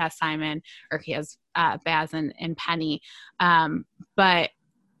because he has Simon, or he has Baz and Penny, but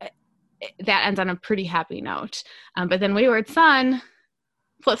that ends on a pretty happy note. But then Wayward Son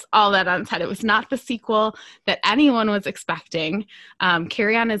flips all that on its head. It was not the sequel that anyone was expecting.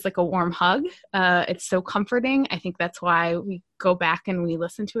 Carry On is like a warm hug. It's so comforting. I think that's why we go back and we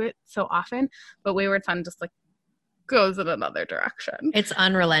listen to it so often. But Wayward Son just like goes in another direction. It's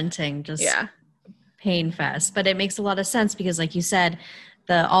unrelenting, just pain fest. But it makes a lot of sense because, like you said,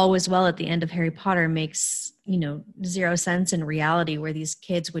 the all was well at the end of Harry Potter makes, zero sense in reality, where these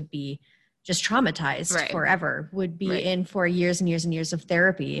kids would be just traumatized forever, would be in for years and years and years of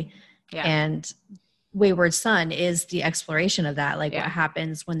therapy. Yeah. And Wayward Son is the exploration of that. Like what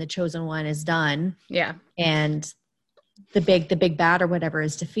happens when the chosen one is done. Yeah. And the big bad or whatever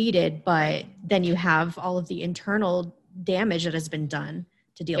is defeated, but then you have all of the internal damage that has been done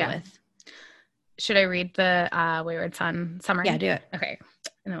to deal with. Should I read the Wayward Son summary? Yeah, do it. Okay.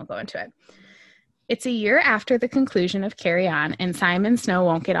 And then we'll go into it. It's a year after the conclusion of Carry On, and Simon Snow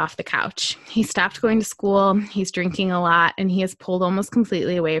won't get off the couch. He stopped going to school, he's drinking a lot, and he is pulled almost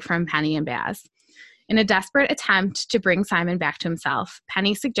completely away from Penny and Baz. In a desperate attempt to bring Simon back to himself,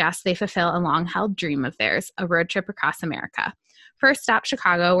 Penny suggests they fulfill a long-held dream of theirs, a road trip across America. First stop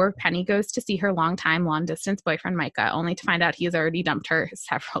Chicago, where Penny goes to see her longtime long-distance boyfriend Micah, only to find out he has already dumped her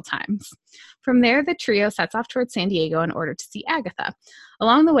several times. From there, the trio sets off towards San Diego in order to see Agatha.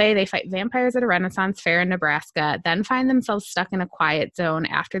 Along the way, they fight vampires at a Renaissance fair in Nebraska, then find themselves stuck in a quiet zone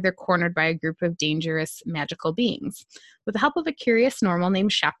after they're cornered by a group of dangerous magical beings. With the help of a curious normal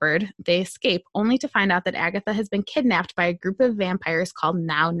named Shepard, they escape, only to find out that Agatha has been kidnapped by a group of vampires called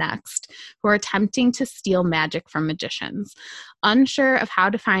Now Next, who are attempting to steal magic from magicians. Unsure of how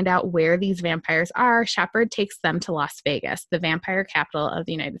to find out where these vampires are, Shepard takes them to Las Vegas, the vampire capital of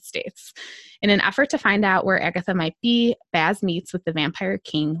the United States. In an effort to find out where Agatha might be, Baz meets with the vampire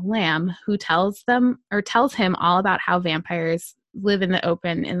king, Lamb, who tells him all about how vampires live in the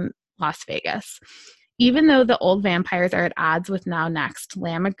open in Las Vegas. Even though the old vampires are at odds with Now Next,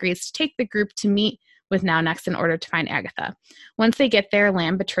 Lamb agrees to take the group to meet with Now Next in order to find Agatha. Once they get there,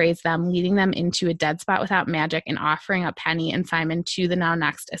 Lamb betrays them, leading them into a dead spot without magic and offering up Penny and Simon to the Now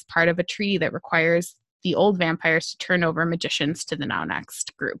Next as part of a treaty that requires the old vampires to turn over magicians to the Now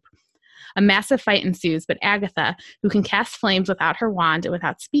Next group. A massive fight ensues, but Agatha, who can cast flames without her wand and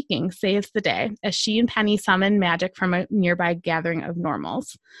without speaking, saves the day, as she and Penny summon magic from a nearby gathering of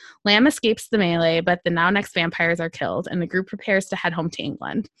normals. Lamb escapes the melee, but the Now Next vampires are killed, and the group prepares to head home to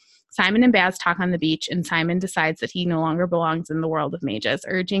England. Simon and Baz talk on the beach, and Simon decides that he no longer belongs in the world of mages,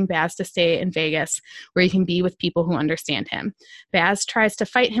 urging Baz to stay in Vegas, where he can be with people who understand him. Baz tries to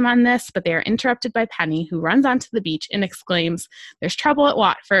fight him on this, but they are interrupted by Penny, who runs onto the beach and exclaims, "There's trouble at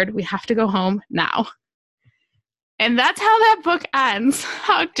Watford. We have to go home now." And that's how that book ends.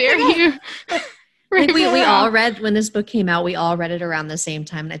 How dare you? I think we all read, when this book came out, we all read it around the same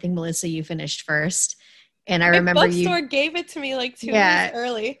time. And I think, Melissa, you finished first. And I remember bookstore gave it to me like 2 weeks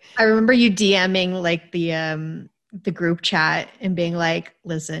early. I remember you DMing like the group chat and being like,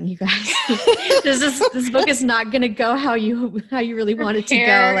 "Listen, you guys, this book is not going to go how you really want it to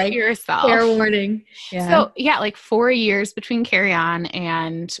go. Like, yourself. Fair warning." Yeah. So like 4 years between Carry On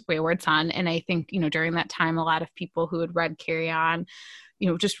and Wayward Son, and I think during that time, a lot of people who had read Carry On,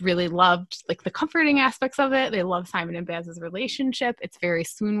 just really loved like the comforting aspects of it. They love Simon and Baz's relationship. It's very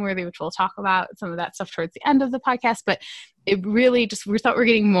swoon-worthy, which we'll talk about some of that stuff towards the end of the podcast. But it really we thought we're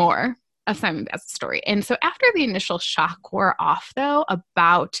getting more of Simon and Baz's story. And so after the initial shock wore off, though,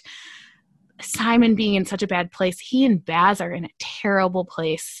 about Simon being in such a bad place, he and Baz are in a terrible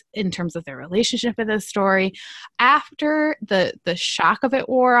place in terms of their relationship in this story. After the shock of it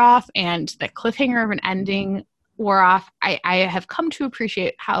wore off and the cliffhanger of an ending wore off, I have come to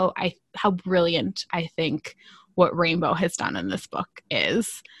appreciate how brilliant I think what Rainbow has done in this book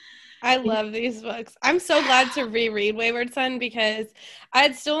is. I love these books. I'm so glad to reread Wayward Son because I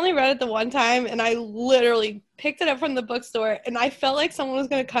had still only read it the one time and I literally picked it up from the bookstore, and I felt like someone was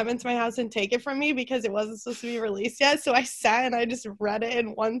going to come into my house and take it from me because it wasn't supposed to be released yet. So I sat and I just read it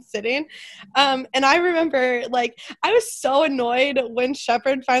in one sitting. And I remember, like, I was so annoyed when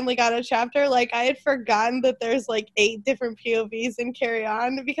Shepherd finally got a chapter. Like, I had forgotten that there's like 8 different POVs in Carry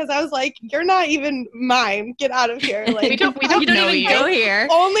On, because I was like, you're not even mine. Get out of here. Like, we don't know even you. go here.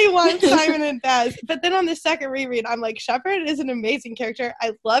 Only one Simon and Baz. But then on the second reread, I'm like, Shepherd is an amazing character.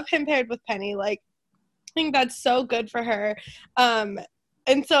 I love him paired with Penny. Like, I think that's so good for her. And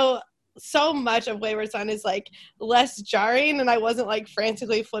so much of Wayward Son is like less jarring, and I wasn't like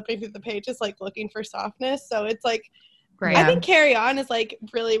frantically flipping through the pages like looking for softness. So it's like, right. I think Carry On is like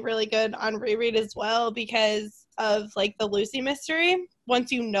really, really good on reread as well because of like the Lucy mystery. Once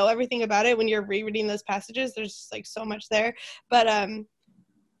you know everything about it, when you're rereading those passages, there's just like so much there. But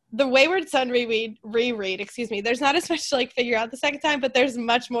the Wayward Son reread, there's not as much to like figure out the second time, but there's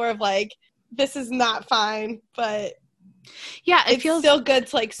much more of like, this is not fine, but yeah, it feels still good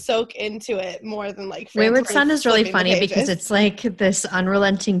to like soak into it more than like Wayward Son is really funny because it's like this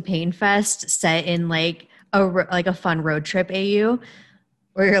unrelenting pain fest set in like a fun road trip AU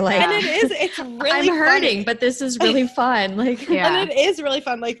where you're like, and it's really I'm hurting, funny. but this is really fun. Like, and it is really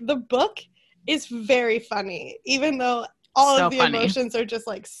fun. Like, the book is very funny, even though all of the emotions are just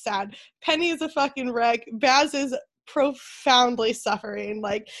like sad. Penny is a fucking wreck. Baz is profoundly suffering.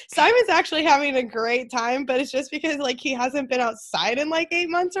 Like, Simon's actually having a great time, but it's just because like he hasn't been outside in like 8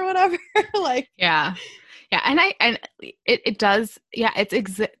 months or whatever. Like, yeah, and it does. Yeah,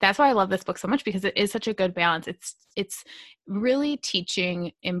 that's why I love this book so much, because it is such a good balance. It's really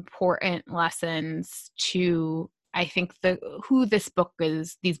teaching important lessons to, I think, who these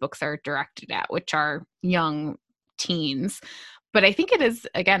books are directed at, which are young teens. But I think it is,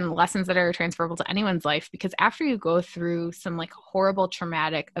 again, lessons that are transferable to anyone's life, because after you go through some like horrible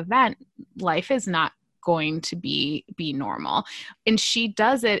traumatic event, life is not going to be normal. And she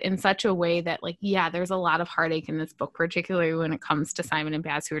does it in such a way that, like, yeah, there's a lot of heartache in this book, particularly when it comes to Simon and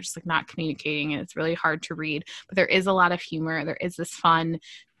Baz, who are just like not communicating, and it's really hard to read. But there is a lot of humor. There is this fun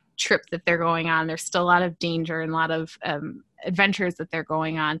trip that they're going on. There's still a lot of danger and a lot of adventures that they're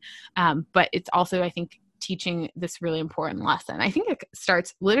going on. But it's also, I think, teaching this really important lesson. I think it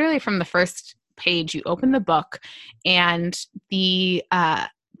starts literally from the first page. You open the book, and the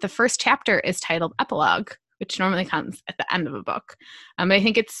first chapter is titled Epilogue, which normally comes at the end of a book. But I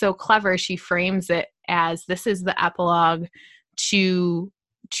think it's so clever. She frames it as, this is the epilogue to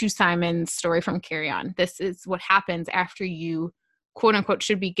Simon's story from Carry On. This is what happens after you, quote unquote,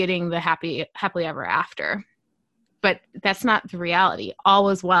 should be getting the happily ever after. But that's not the reality. All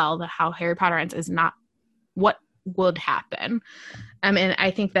is well. How Harry Potter ends is not what would happen. And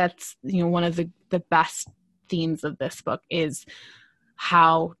I think that's, one of the best themes of this book is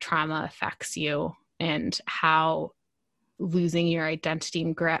how trauma affects you, and how losing your identity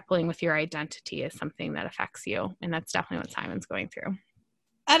and grappling with your identity is something that affects you. And that's definitely what Simon's going through.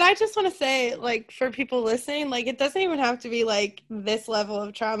 And I just want to say, like, for people listening, like, it doesn't even have to be like this level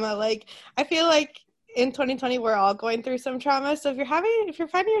of trauma. Like, I feel like in 2020 we're all going through some trauma. So if you're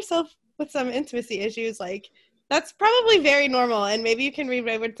finding yourself with some intimacy issues, like, that's probably very normal. And maybe you can read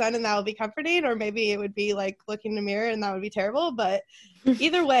Wayward Son and that will be comforting, or maybe it would be like looking in the mirror and that would be terrible. But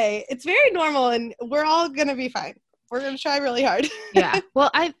either way, it's very normal, and we're all going to be fine. We're going to try really hard. Yeah. Well,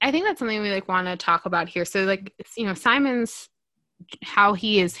 I think that's something we like want to talk about here. So like, Simon's, how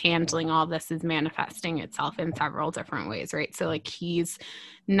he is handling all this is manifesting itself in several different ways, right? So like, he's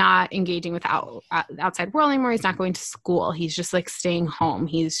not engaging with outside world anymore. He's not going to school. He's just like staying home.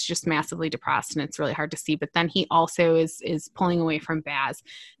 He's just massively depressed, and it's really hard to see. But then he also is pulling away from Baz,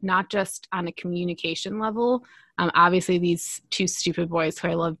 not just on a communication level. Obviously, these two stupid boys who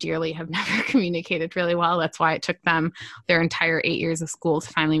I love dearly have never communicated really well. That's why it took them their entire 8 years of school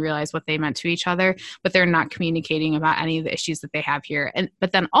to finally realize what they meant to each other. But they're not communicating about any of the issues that they have here.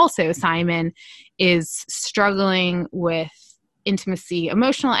 But then also, Simon is struggling with intimacy,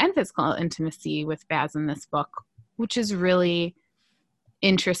 emotional and physical intimacy, with Baz in this book, which is really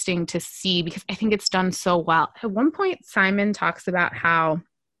interesting to see, because I think it's done so well. At one point, Simon talks about how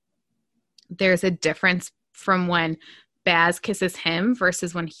there's a difference from when Baz kisses him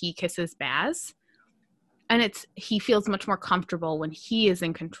versus when he kisses Baz. And he feels much more comfortable when he is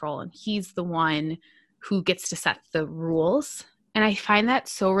in control, and he's the one who gets to set the rules. And I find that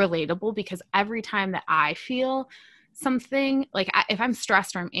so relatable, because every time that I feel something, like if I'm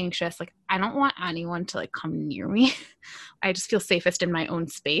stressed or I'm anxious, like I don't want anyone to like come near me. I just feel safest in my own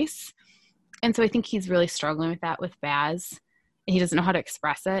space. And so I think he's really struggling with that with Baz, and he doesn't know how to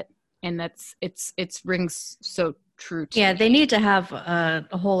express it. And it rings so true to me. They need to have a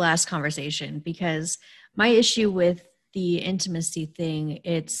whole ass conversation, because My issue with the intimacy thing,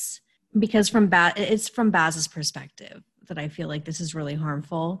 it's because it's from Baz's perspective that I feel like this is really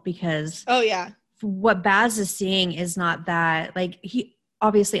harmful, because oh yeah, what Baz is seeing is not that, like, he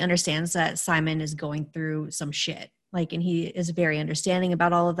obviously understands that Simon is going through some shit, like, and he is very understanding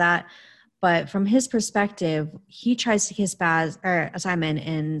about all of that. But from his perspective, he tries to kiss Simon,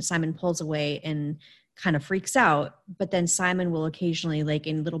 and Simon pulls away and kind of freaks out. But then Simon will occasionally, like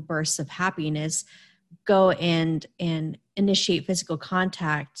in little bursts of happiness, go and initiate physical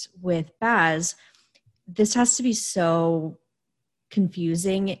contact with Baz. This has to be so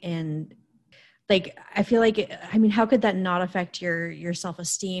confusing, and like, I feel like, I mean, how could that not affect your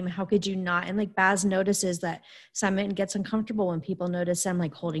self-esteem? How could you not? And like, Baz notices that Simon gets uncomfortable when people notice them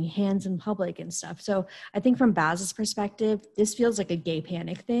like holding hands in public and stuff. So I think from Baz's perspective, this feels like a gay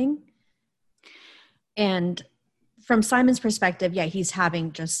panic thing. And from Simon's perspective, yeah, he's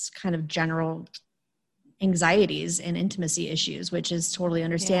having just kind of general anxieties and intimacy issues, which is totally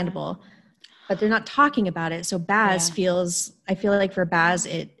understandable. Yeah. But they're not talking about it. So Baz feels, I feel like for Baz,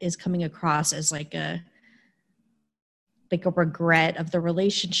 it is coming across as like a regret of the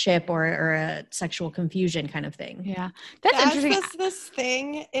relationship, or a sexual confusion kind of thing. Yeah. That's interesting. That's this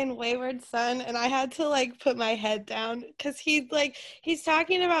thing in Wayward Son, and I had to like put my head down, because he's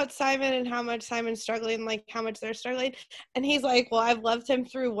talking about Simon and how much Simon's struggling, like how much they're struggling. And he's like, well, I've loved him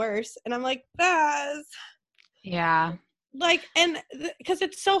through worse. And I'm like, Baz. Yeah. Like, and because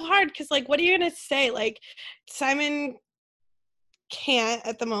it's so hard, because like, what are you gonna say? Like, Simon can't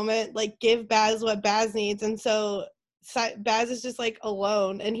at the moment like give Baz what Baz needs, and so Baz is just like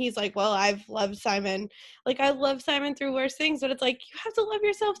alone, and he's like, well, I've loved Simon, like I love Simon through worse things, but it's like, you have to love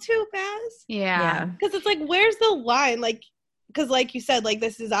yourself too, Baz. Yeah, because it's like, where's the line? Like, because like you said, like,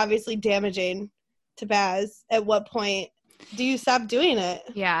 this is obviously damaging to Baz. At what point do you stop doing it?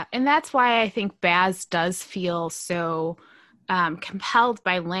 Yeah. And that's why I think Baz does feel so compelled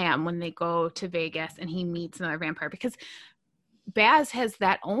by Lamb when they go to Vegas and he meets another vampire, because Baz has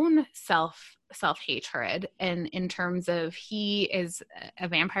that own self-hatred. And in terms of, he is a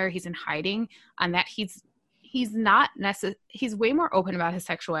vampire, he's in hiding on that. He's way more open about his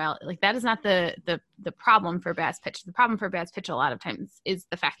sexuality. Like, that is not the problem for Baz Pitch. The problem for Baz Pitch a lot of times is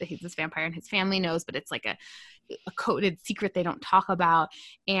the fact that he's this vampire and his family knows, but it's like a coded secret they don't talk about.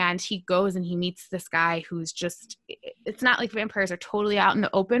 And he goes and he meets this guy who's just, it's not like vampires are totally out in the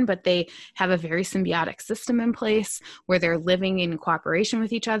open, but they have a very symbiotic system in place where they're living in cooperation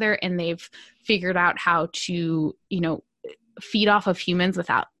with each other, and they've figured out how to, feed off of humans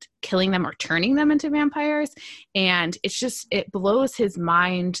without killing them or turning them into vampires. And it blows his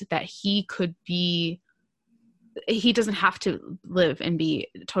mind that he doesn't have to live and be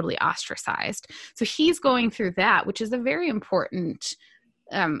totally ostracized. So he's going through that, which is a very important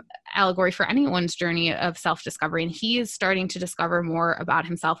allegory for anyone's journey of self-discovery. And he is starting to discover more about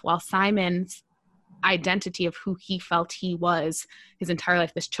himself, while Simon's identity of who he felt he was his entire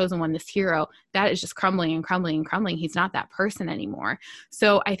life, this chosen one, this hero, that is just crumbling and crumbling and crumbling. He's not that person anymore.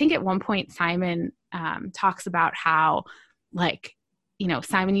 So I think at one point Simon talks about how, like,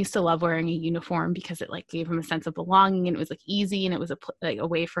 Simon used to love wearing a uniform because it like gave him a sense of belonging, and it was like easy, and it was a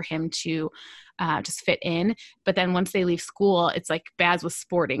way for him to just fit in. But then once they leave school, it's like Baz was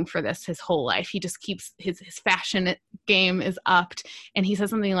sporting for this his whole life. He just keeps his fashion game is upped, and he says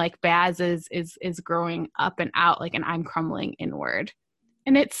something like, Baz is growing up and out, like, and I'm crumbling inward.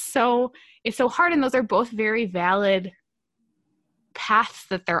 And it's so hard. And those are both very valid paths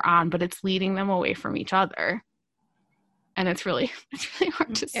that they're on, but it's leading them away from each other. And it's really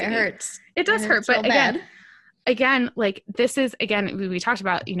hard to see. It hurts. It does hurt. But again, like, this is, again, we talked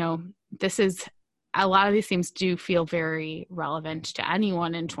about, this is, a lot of these themes do feel very relevant to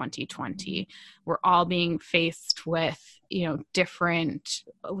anyone in 2020. We're all being faced with, different,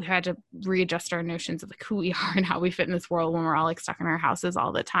 we had to readjust our notions of like who we are and how we fit in this world when we're all like stuck in our houses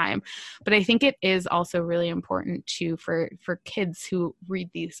all the time. But I think it is also really important for kids who read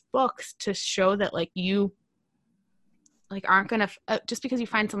these books to show that, like, you like aren't going to, just because you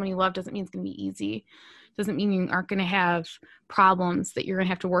find someone you love doesn't mean it's going to be easy. Doesn't mean you aren't going to have problems that you're going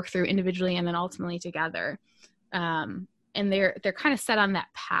to have to work through individually and then ultimately together. And they're kind of set on that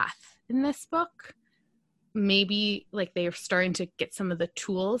path in this book. Maybe like they're starting to get some of the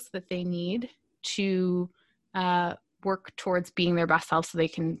tools that they need to work towards being their best selves so they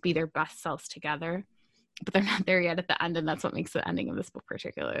can be their best selves together. But they're not there yet at the end, and that's what makes the ending of this book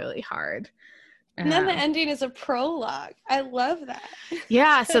particularly hard. And then the ending is a prologue. I love that.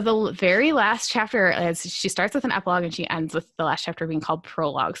 Yeah. So the very last chapter, as she starts with an epilogue and she ends with the last chapter being called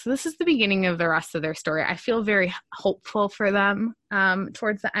prologue. So this is the beginning of the rest of their story. I feel very hopeful for them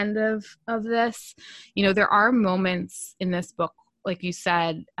towards the end of this. You know, there are moments in this book, like you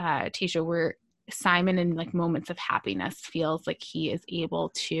said, Tasha, where Simon in like moments of happiness feels like he is able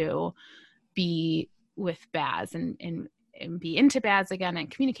to be with Baz and be into Baz again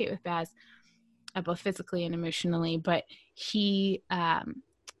and communicate with Baz. Both physically and emotionally, but he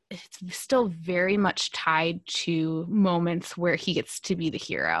it's still very much tied to moments where he gets to be the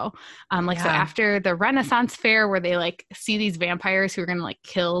hero. So after the Renaissance Fair, where they like see these vampires who are going to like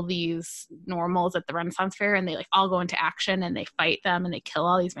kill these normals at the Renaissance Fair, and they like all go into action and they fight them and they kill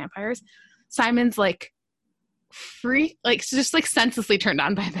all these vampires. Simon's like just like senselessly turned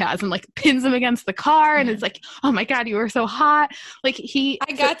on by Baz and like pins him against the car and it's like, oh my God, you were so hot. Like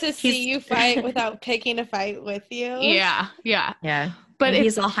I got to see you fight without picking a fight with you. Yeah. But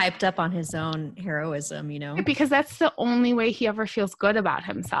he's all hyped up on his own heroism, you know, because that's the only way he ever feels good about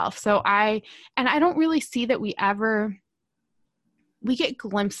himself. So I don't really see that we get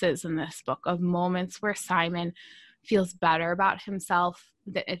glimpses in this book of moments where Simon feels better about himself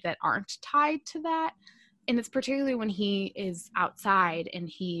that aren't tied to that. And it's particularly when he is outside and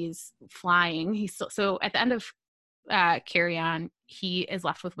he's flying. So at the end of Carry On, he is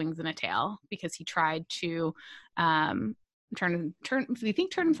left with wings and a tail because he tried to turn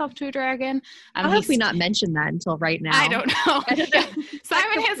himself to a dragon. How have we not mentioned that until right now? I don't know.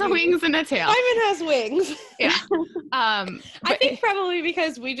 Simon has wings and a tail. Simon has wings. Yeah. I think probably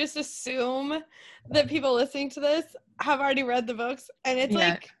because we just assume that people listening to this have already read the books, and it's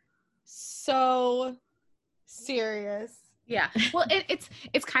like so serious. Yeah. Well,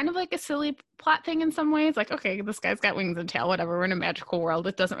 it's kind of like a silly plot thing in some ways. Like, okay, this guy's got wings and tail, whatever. We're in a magical world.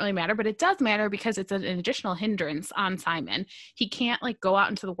 It doesn't really matter, but it does matter because it's an additional hindrance on Simon. He can't like go out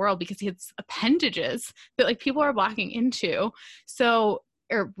into the world because he has appendages that like people are blocking into.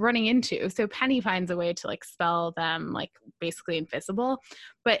 Or running into. So Penny finds a way to like spell them like basically invisible.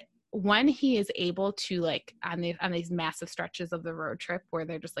 But when he is able to like on these massive stretches of the road trip where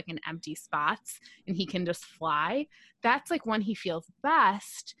they're just like in empty spots and he can just fly, that's like when he feels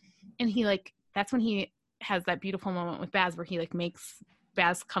best. And that's when he has that beautiful moment with Baz where he like makes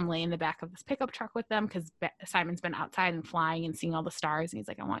Baz come lay in the back of this pickup truck with them because Simon's been outside and flying and seeing all the stars and he's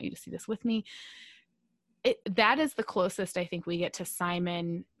like, I want you to see this with me. That is the closest I think we get to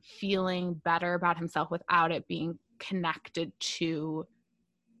Simon feeling better about himself without it being connected to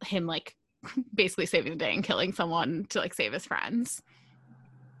him like basically saving the day and killing someone to like save his friends.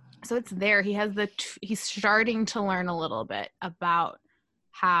 So it's there. He's starting to learn a little bit about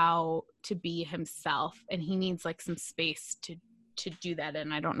how to be himself, and he needs like some space to do that.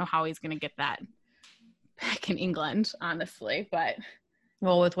 And I don't know how he's going to get that back in England, honestly, but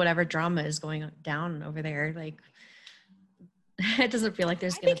with whatever drama is going down over there, like it doesn't feel like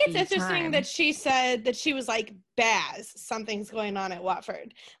there's going to be I think it's interesting that she said that she was like, Baz, something's going on at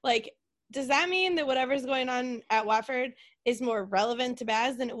Watford. Like, does that mean that whatever's going on at Watford is more relevant to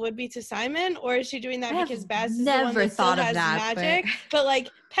Baz than it would be to Simon? Or is she doing that because Baz is the one that still has magic? But like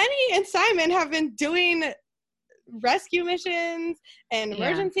Penny and Simon have been doing rescue missions and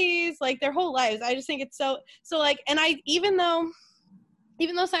emergencies like their whole lives. I just think it's so like, and even though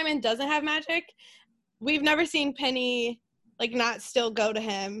Simon doesn't have magic, we've never seen Penny like not still go to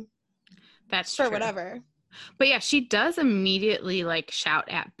him. That's for true. Whatever. But yeah, she does immediately like shout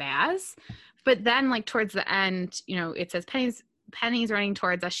at Baz. But then like towards the end, you know, it says Penny's running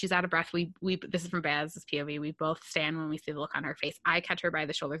towards us. She's out of breath. We this is from Baz's POV. We both stand when we see the look on her face. I catch her by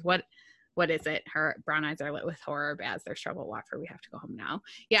the shoulders. What is it? Her brown eyes are lit with horror. Baz, there's trouble. Watford. We have to go home now.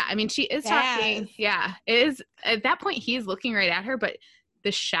 Yeah, I mean, she is talking. Yeah, it is. At that point, he's looking right at her, but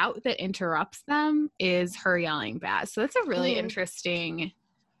the shout that interrupts them is her yelling Baz. So that's a really interesting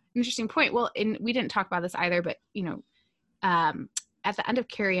point. Well, we didn't talk about this either, but you know, at the end of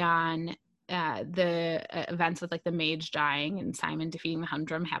Carry On, the events with like the mage dying and Simon defeating the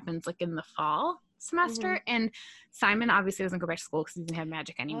Humdrum happens like in the fall semester, and Simon obviously doesn't go back to school because he doesn't have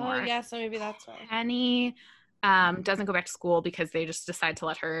magic anymore. Oh yeah, so maybe that's why. Penny doesn't go back to school because they just decide to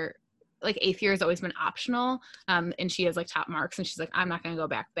let her. Like 8th year has always been optional, and she has like top marks, and she's like, I'm not going to go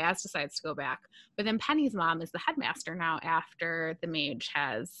back. Baz decides to go back, but then Penny's mom is the headmaster now after the mage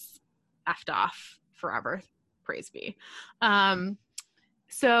has effed off forever. Praise be.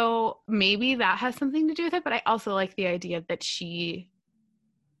 So maybe that has something to do with it, but I also like the idea that she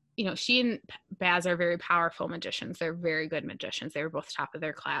and Baz are very powerful magicians. They're very good magicians. They were both top of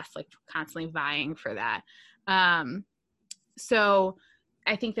their class, like constantly vying for that. So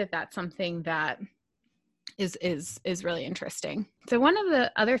I think that that's something that is really interesting. So one of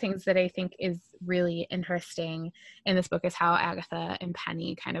the other things that I think is really interesting in this book is how Agatha and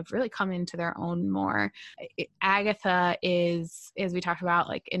Penny kind of really come into their own more. Agatha is, as we talked about,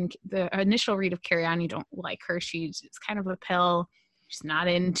 like in the initial read of Carry On, you don't like her. She's kind of a pill. She's not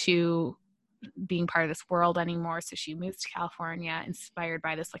into being part of this world anymore. So she moves to California, inspired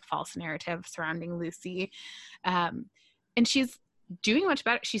by this like false narrative surrounding Lucy. And she's doing much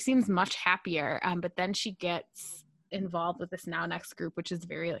better. She seems much happier. But then she gets involved with this Now Next group, which is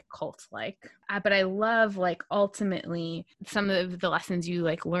very like cult-like. But I love like ultimately some of the lessons you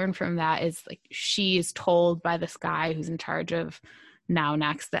like learn from that is like she is told by this guy who's in charge of Now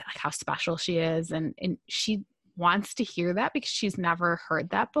Next that like how special she is, and she wants to hear that because she's never heard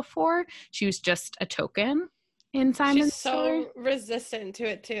that before. She was just a token in Simon's story. She's so resistant to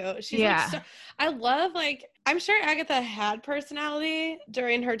it too. She's like, I love, like, I'm sure Agatha had personality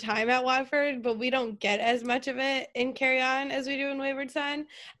during her time at Watford, but we don't get as much of it in Carry On as we do in Wayward Son.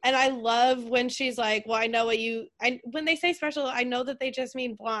 And I love when she's like, well, I know when they say special, I know that they just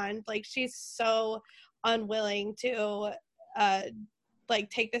mean blonde. Like, she's so unwilling to like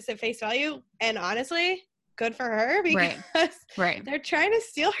take this at face value. And honestly, good for her, because they're trying to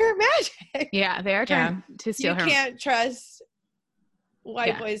steal her magic. Yeah, they are trying to steal her. You can't trust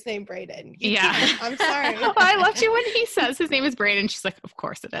white boys named Brayden. You can't. I'm sorry. Oh, I loved you when he says his name is Brayden. She's like, of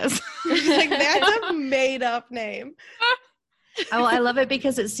course it is. She's like, that's a made up name. Oh, I love it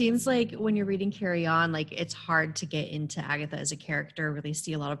because it seems like when you're reading Carry On, like it's hard to get into Agatha as a character, really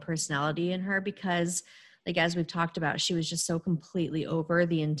see a lot of personality in her because, like, as we've talked about, she was just so completely over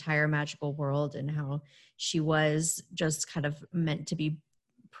the entire magical world and how she was just kind of meant to be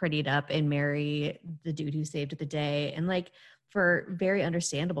prettied up and marry the dude who saved the day. And like, for very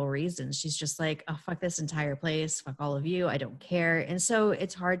understandable reasons, she's just like, oh, fuck this entire place. Fuck all of you. I don't care. And so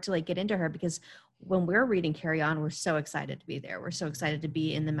it's hard to like get into her because when we're reading Carry On, we're so excited to be there. We're so excited to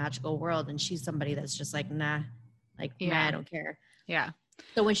be in the magical world. And she's somebody that's just like, nah, nah, I don't care. Yeah.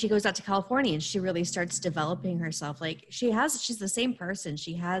 So when she goes out to California and she really starts developing herself, like she's the same person.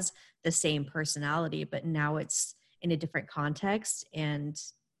 She has the same personality, but now it's in a different context and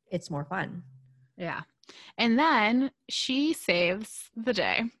it's more fun. Yeah. And then she saves the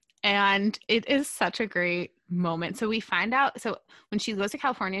day. And it is such a great moment. So we find out, so when she goes to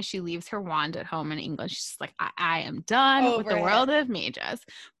California, she leaves her wand at home in England. She's like, I am done with the world of mages.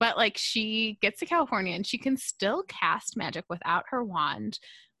 But like she gets to California and she can still cast magic without her wand.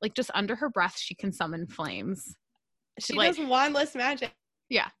 Like just under her breath, she can summon flames. She does wandless magic.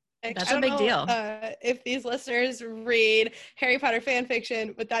 Yeah. That's a big deal. If these listeners read Harry Potter fan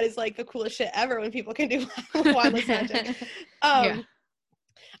fiction, but that is like the coolest shit ever when people can do wandless magic.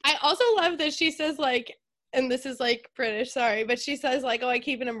 I also love that she says like, and this is like British, sorry, but she says like, oh, I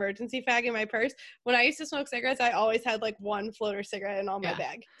keep an emergency fag in my purse. When I used to smoke cigarettes, I always had like one floater cigarette in all my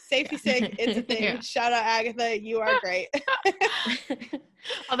bag. Safety cig, it's a thing. Shout out Agatha, you are great.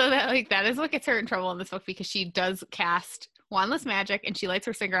 Although that is what gets her in trouble in this book because she does cast wandless magic and she lights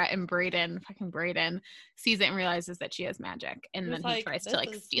her cigarette and Brayden sees it and realizes that she has magic and then he tries to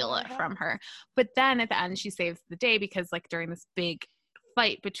like steal it from her. But then at the end she saves the day because like during this big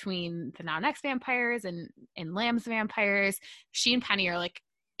fight between the Now Next vampires and Lamb's vampires, she and Penny are like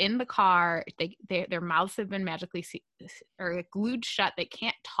in the car. Their mouths have been magically glued shut. They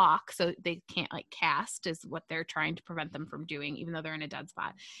can't talk, so they can't like cast is what they're trying to prevent them from doing, even though they're in a dead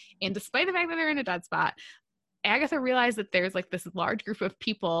spot. And despite the fact that they're in a dead spot, Agatha realized that there's like this large group of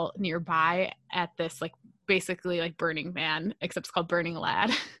people nearby at this like basically like Burning Man, except it's called Burning Lad,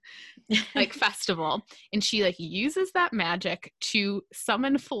 like festival. And she like uses that magic to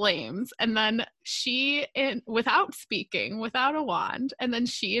summon flames. And then without speaking, without a wand, and then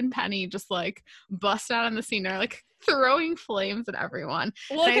she and Penny just like bust out on the scene. They're like throwing flames at everyone.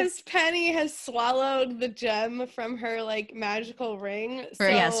 Well, because Penny has swallowed the gem from her like magical ring.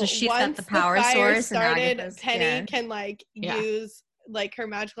 So she's got the power source. Started, Penny can like use like her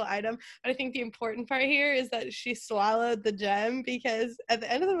magical item. But I think the important part here is that she swallowed the gem because at the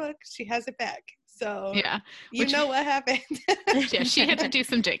end of the book she has it back. So you know what happened. She had to do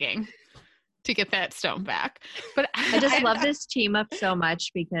some digging to get that stone back. But I just love this team up so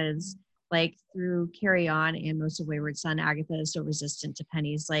much because like through Carry On and most of Wayward Son, Agatha is so resistant to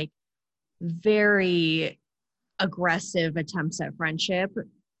Penny's like very aggressive attempts at friendship.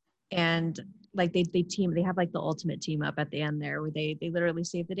 And like they have like the ultimate team up at the end there where they literally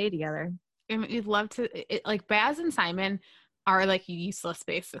save the day together. And we'd love to like Baz and Simon are like useless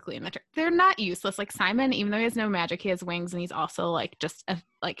basically in they're not useless. Like Simon, even though he has no magic, he has wings, and he's also like just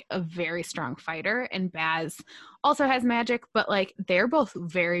a very strong fighter, and Baz also has magic, but like they're both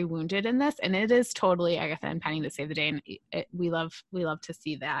very wounded in this, and it is totally Agatha and Penny to save the day, and we love to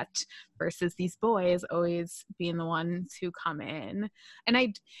see that versus these boys always being the ones who come in. And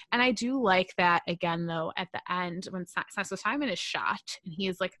I do like that again though at the end when so Simon is shot and he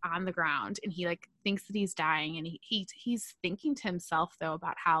is like on the ground and he like thinks that he's dying, and he's thinking to himself though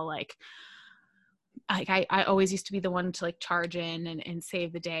about how like I always used to be the one to like charge in and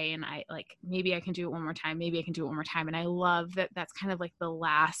save the day, and I like maybe I can do it one more time, and I love that that's kind of like the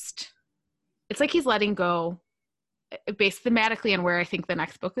last, it's like he's letting go based thematically on where I think the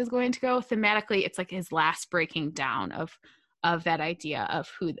next book is going to go. Thematically, it's like his last breaking down of that idea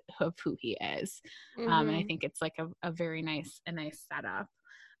of who he is. And I think it's like a very nice setup.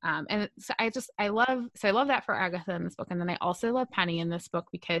 And so I love that for Agatha in this book. And then I also love Penny in this book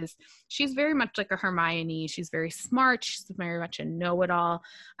because she's very much like a Hermione. She's very smart. She's very much a know-it-all.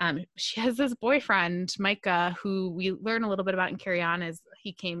 She has this boyfriend, Micah, who we learn a little bit about in Carry On, as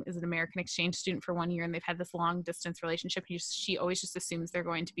he came as an American exchange student for 1 year, and they've had this long distance relationship. She always just assumes they're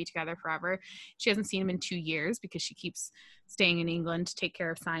going to be together forever. She hasn't seen him in 2 years because she keeps staying in England to take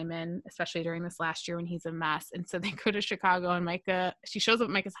care of Simon, especially during this last year when he's a mess. And so they go to Chicago, and she shows up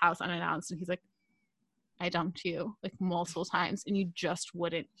at Micah's house unannounced, and he's like, I dumped you like multiple times and you just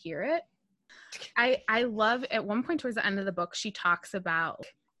wouldn't hear it. I love at one point towards the end of the book, she talks about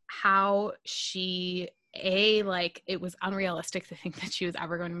how she like it was unrealistic to think that she was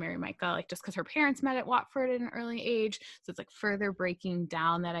ever going to marry Micah, like just because her parents met at Watford at an early age. So it's like further breaking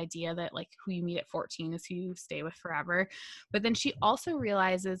down that idea that like who you meet at 14 is who you stay with forever. But then she also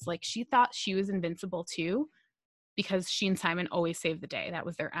realizes like she thought she was invincible too, because she and Simon always saved the day. That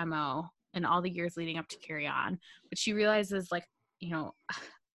was their MO in all the years leading up to Carry On. But she realizes like, you know,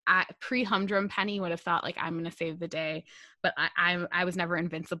 pre-humdrum Penny would have thought like I'm going to save the day, but I was never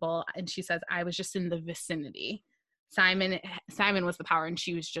invincible. And she says I was just in the vicinity. Simon was the power, and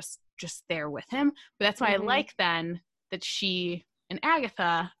she was just there with him. But that's why I like then that she and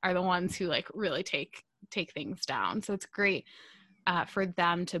Agatha are the ones who like really take things down. So it's great for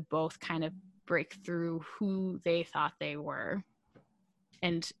them to both kind of break through who they thought they were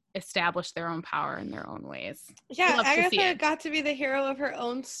and establish their own power in their own ways. Yeah, Agatha got to be the hero of her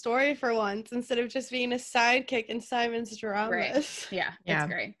own story for once instead of just being a sidekick in Simon's dramas. Right. Yeah,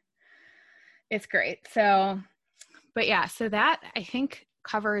 it's great. So, but yeah, so that I think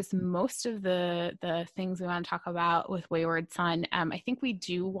covers most of the things we want to talk about with Wayward Son. I think we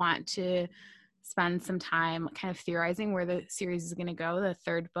do want to spend some time kind of theorizing where the series is going to go. The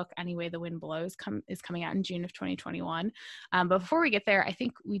third book, Any Way the Wind Blows, is coming out in June of 2021. But before we get there, I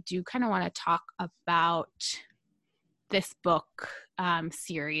think we do kind of want to talk about this book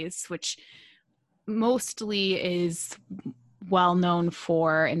series, which mostly is well known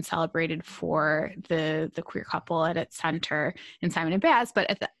for and celebrated for the queer couple at its center in Simon and Baz,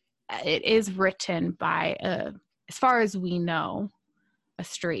 but it is written by, as far as we know, a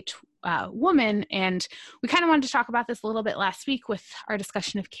straight woman. And we kind of wanted to talk about this a little bit last week with our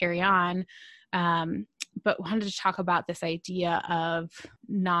discussion of Carry On, but wanted to talk about this idea of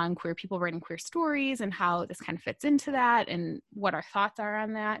non-queer people writing queer stories and how this kind of fits into that and what our thoughts are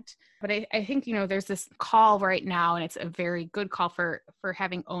on that. But I think, you know, there's this call right now, and it's a very good call for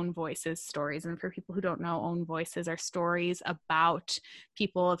having own voices stories. And for people who don't know, own voices are stories about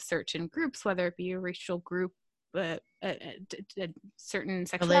people of certain groups, whether it be a racial group, a certain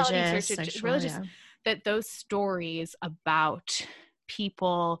sexuality, religious, that those stories about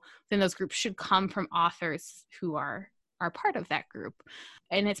people within those groups should come from authors who are part of that group.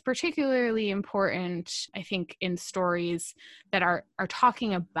 And it's particularly important, I think, in stories that are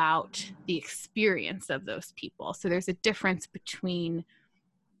talking about the experience of those people. So there's a difference between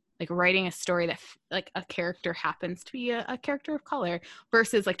like writing a story that like a character happens to be a character of color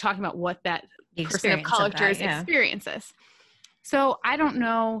versus like talking about what that person of color's experiences. So I don't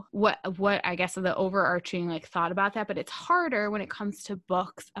know what I guess the overarching like thought about that, but it's harder when it comes to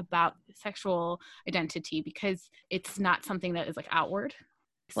books about sexual identity because it's not something that is like outward.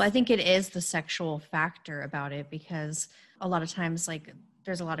 Well, I think it is the sexual factor about it because a lot of times like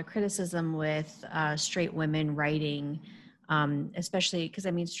there's a lot of criticism with straight women writing, especially because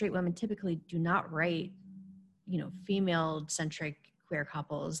I mean straight women typically do not write, you know, female-centric queer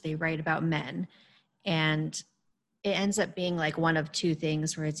couples. They write about men, and it ends up being like one of two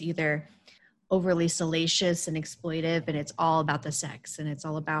things where it's either overly salacious and exploitive and it's all about the sex and it's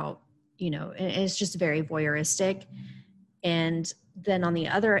all about, you know, and it's just very voyeuristic. And then on the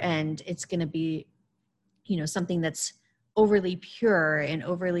other end, it's going to be, you know, something that's overly pure and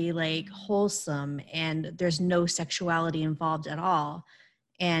overly like wholesome, and there's no sexuality involved at all.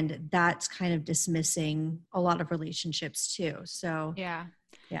 And that's kind of dismissing a lot of relationships too. So yeah.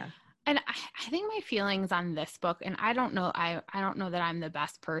 And I think my feelings on this book, and I don't know that I'm the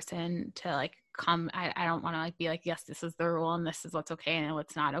best person to like I don't want to like be like, yes, this is the rule and this is what's okay and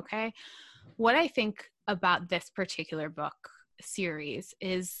what's not okay. What I think about this particular book series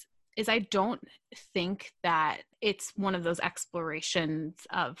is I don't think that it's one of those explorations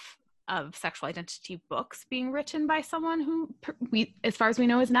of sexual identity books being written by someone who as far as we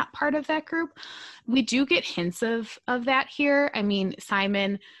know, is not part of that group. We do get hints of that here. I mean,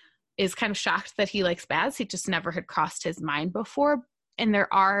 Simon is kind of shocked that he likes Baz. He just never had crossed his mind before. And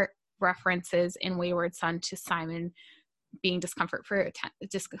there are references in Wayward Son to Simon being discomforted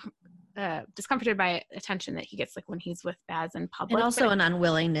by attention that he gets like when he's with Baz in public. And also an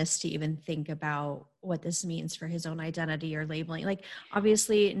unwillingness to even think about what this means for his own identity or labeling. Like,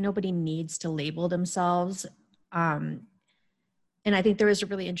 obviously nobody needs to label themselves. And I think there was a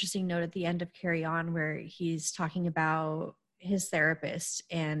really interesting note at the end of Carry On where he's talking about his therapist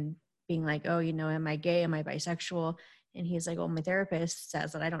and being like, oh, you know, am I gay? Am I bisexual? And he's like, well, my therapist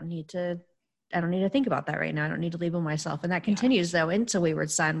says that I don't need to think about that right now. I don't need to label myself. And that continues though into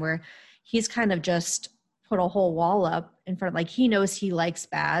Wayward Son, where he's kind of just put a whole wall up in front of, like, he knows he likes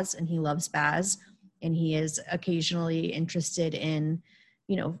Baz and he loves Baz and he is occasionally interested in,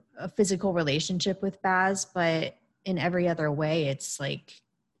 you know, a physical relationship with Baz, but in every other way, it's like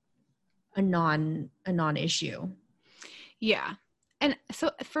a non-issue. Yeah. And so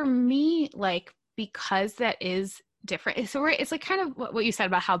for me, like, because that is different, so it's like kind of what you said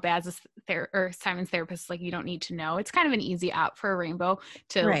about how Baz's or Simon's therapist, like, you don't need to know. It's kind of an easy out for a Rainbow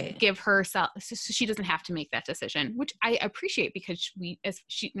to give herself, so she doesn't have to make that decision, which I appreciate, because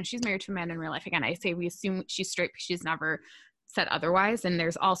she's married to a man in real life. Again, I say we assume she's straight because she's never said otherwise, and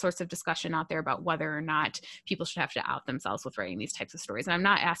there's all sorts of discussion out there about whether or not people should have to out themselves with writing these types of stories, and I'm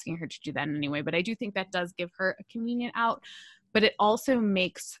not asking her to do that in any way, but I do think that does give her a convenient out. But it also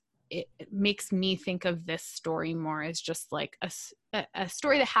makes me think of this story more as just like a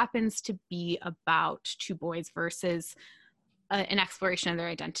story that happens to be about two boys versus an exploration of their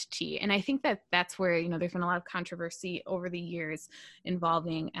identity. And I think that that's where, you know, there's been a lot of controversy over the years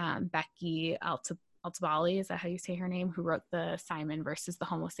involving Becky Altabali, is that how you say her name, who wrote the Simon versus the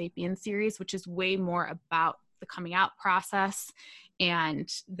Homo Sapiens series, which is way more about the coming out process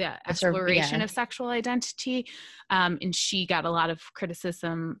and the exploration of sexual identity. And she got a lot of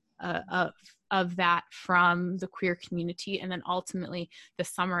criticism of that from the queer community. And then ultimately the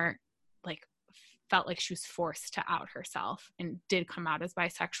Summer like felt like she was forced to out herself and did come out as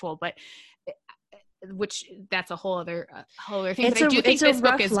bisexual, but which that's a whole other thing. But I do think this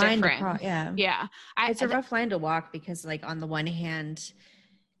book is different. It's a rough line to walk, because like on the one hand,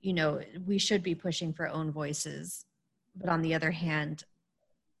 you know, we should be pushing for own voices, but on the other hand,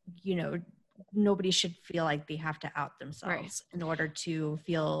 you know, nobody should feel like they have to out themselves in order to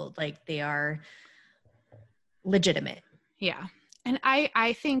feel like they are legitimate. Yeah. And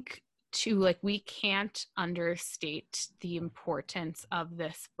I think too, like, we can't understate the importance of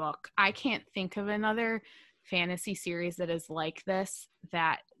this book. I can't think of another fantasy series that is like this,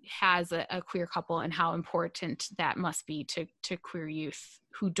 that has a queer couple, and how important that must be to queer youth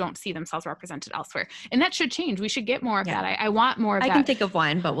who don't see themselves represented elsewhere. And that should change. We should get more of that. I want more of that. I can think of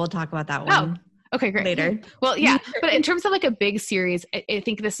one, but we'll talk about that one. Oh, okay, great. Later. Well, yeah. But in terms of like a big series, I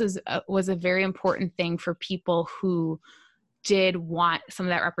think this was a very important thing for people who did want some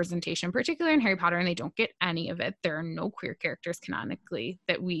of that representation, particularly in Harry Potter, and they don't get any of it. There are no queer characters canonically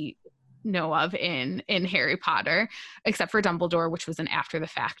that we know of in Harry Potter, except for Dumbledore, which was an after the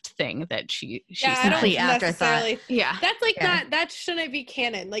fact thing that she's complete afterthought. Yeah, that's like that shouldn't be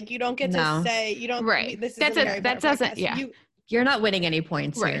canon. Like, you don't get to say, you don't, right? This that doesn't. Yeah. You're not winning any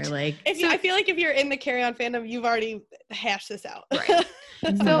points here. Like, I feel like if you're in the Carry On fandom, you've already hashed this out. Right.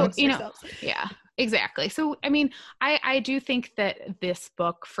 So, you know, yeah, exactly. So, I mean, I do think that this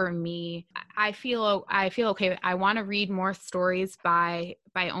book, for me, I feel okay. I want to read more stories by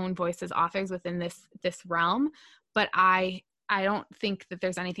own voices, authors within this realm, but I don't think that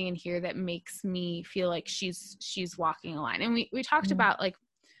there's anything in here that makes me feel like she's walking a line. And we talked about like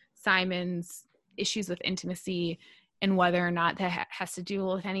Simon's issues with intimacy and whether or not that has to do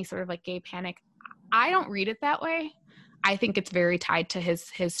with any sort of like gay panic. I don't read it that way. I think it's very tied to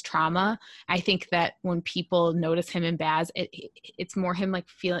his trauma. I think that when people notice him in Baz, it's more him like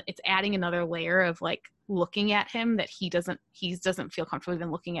feeling, it's adding another layer of like looking at him that he doesn't feel comfortable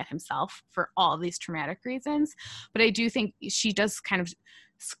even looking at himself for all of these traumatic reasons. But I do think she does kind of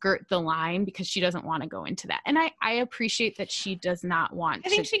skirt the line because she doesn't want to go into that. And I appreciate that she does not want to. I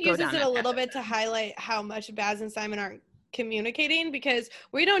think she uses it a little bit to highlight how much Baz and Simon aren't communicating, because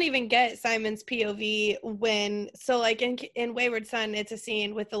we don't even get Simon's POV like in Wayward Son, it's a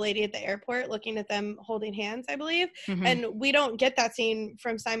scene with the lady at the airport looking at them holding hands, I believe. Mm-hmm. And we don't get that scene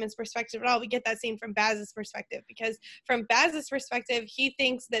from Simon's perspective at all. We get that scene from Baz's perspective, because from Baz's perspective, he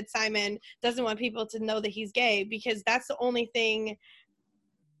thinks that Simon doesn't want people to know that he's gay, because that's the only thing.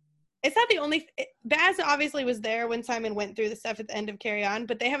 It's not the only Baz obviously was there when Simon went through the stuff at the end of Carry On,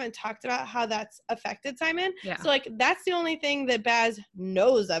 but they haven't talked about how that's affected Simon. Yeah. So like that's the only thing that Baz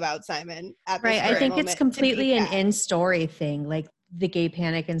knows about Simon at this I think it's completely an in-story thing. Like the gay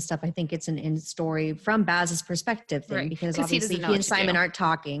panic and stuff, I think it's an in-story from Baz's perspective thing, because obviously he and Simon aren't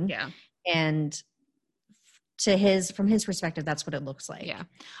talking. Yeah. And from his perspective, that's what it looks like. Yeah.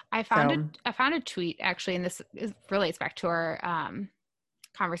 I found a tweet actually, and this relates back to our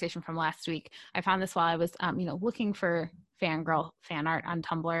conversation from last week. I found this while I was, looking for fangirl fan art on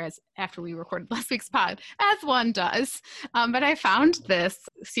Tumblr after we recorded last week's pod, as one does. But I found this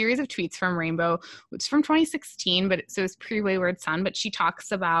series of tweets from Rainbow. It's from 2016, so it's pre-Wayward Son. But she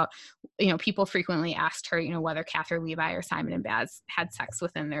talks about, people frequently asked her, whether Catherine Levi or Simon and Baz had sex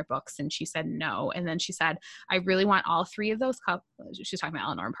within their books, and she said no. And then she said, I really want all three of those couples. She's talking about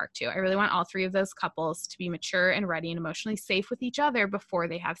Eleanor and Park too. I really want all three of those couples to be mature and ready and emotionally safe with each other before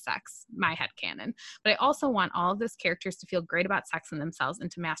they have sex. My headcanon. But I also want all of those characters to feel great about sex and themselves and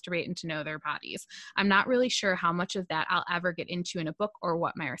to masturbate and to know their bodies. I'm not really sure how much of that I'll ever get into in a book or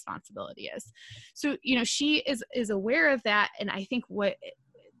what my responsibility is. So, she is aware of that. And I think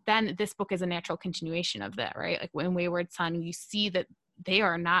then this book is a natural continuation of that, right? Like when Wayward Son, you see that they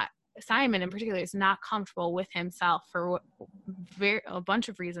are not, Simon in particular is not comfortable with himself for a bunch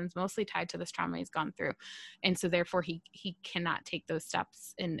of reasons, mostly tied to this trauma he's gone through. And so therefore he cannot take those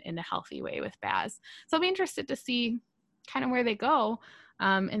steps in a healthy way with Baz. So I'll be interested to see kind of where they go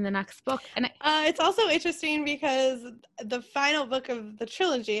in the next book. And it's also interesting because the final book of the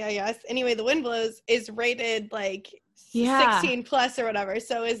trilogy, I guess, Anyway the Wind Blows, is rated like 16 plus or whatever.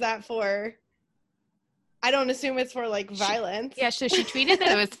 So is that for, I don't assume it's for like violence. So she tweeted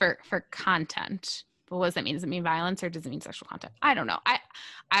that it was for content. But what does that mean? Does it mean violence or does it mean sexual content? I don't know.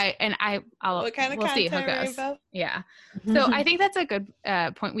 I'll what kind of we'll content see how it goes. Rainbow? Yeah. So I think that's a good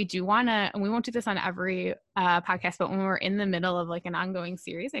point. We do want to, and we won't do this on every podcast, but when we're in the middle of like an ongoing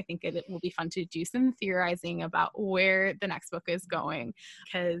series, I think it will be fun to do some theorizing about where the next book is going,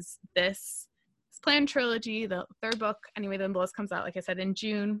 because this planned trilogy, the third book, Anyway the Wind Blows, comes out, like I said, in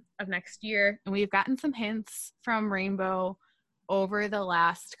June of next year. And we've gotten some hints from Rainbow over the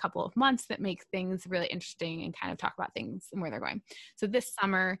last couple of months that make things really interesting and kind of talk about things and where they're going. So this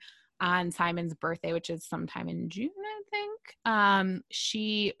summer on Simon's birthday, which is sometime in June, I think,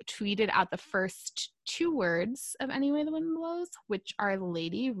 she tweeted out the first 2 words of Anyway the Wind Blows, which are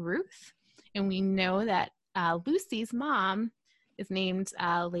Lady Ruth. And we know that Lucy's mom is named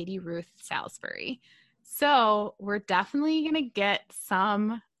Lady Ruth Salisbury. So we're definitely going to get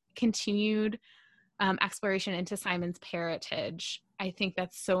some continued exploration into Simon's parentage. I think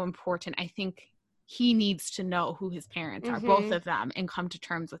that's so important. I think he needs to know who his parents are, both of them, and come to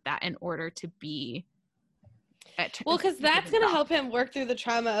terms with that in order to be because that's going to help him work through the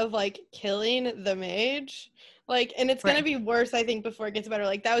trauma of like killing the mage. Like, and it's going to be worse, I think, before it gets better.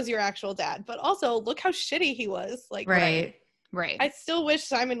 Like, that was your actual dad. But also, look how shitty he was. Like, Right. I still wish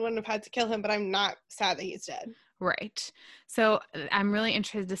Simon wouldn't have had to kill him, but I'm not sad that he's dead. Right. So I'm really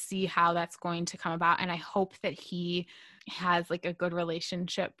interested to see how that's going to come about. And I hope that he has like a good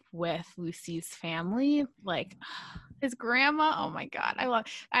relationship with Lucy's family, like his grandma. Oh my God.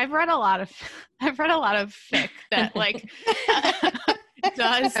 I've read a lot of fic that like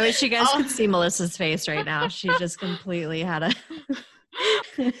does. I wish you guys could see Melissa's face right now. She just completely had a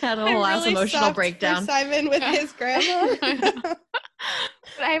whole ass emotional breakdown. Simon with his grandma.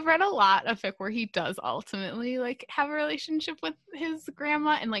 But I've read a lot of fic where he does ultimately like have a relationship with his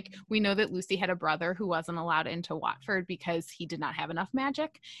grandma, and like we know that Lucy had a brother who wasn't allowed into Watford because he did not have enough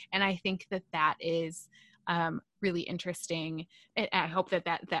magic, and I think that is really interesting. I hope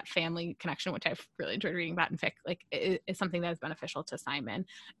that family connection, which I've really enjoyed reading about in fic, like is something that is beneficial to Simon.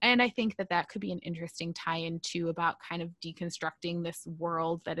 And I think that could be an interesting tie-in too about kind of deconstructing this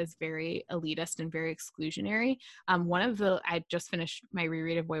world that is very elitist and very exclusionary. I just finished my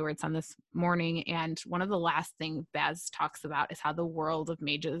reread of Wayward Son this morning, and one of the last things Baz talks about is how the world of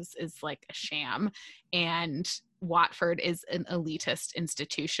mages is like a sham, and Watford is an elitist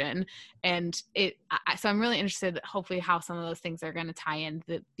institution. And so I'm really interested, hopefully, how some of those things are going to tie in,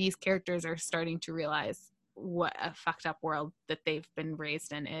 that these characters are starting to realize what a fucked up world that they've been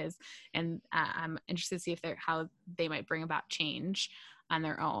raised in is. And I'm interested to see how they might bring about change on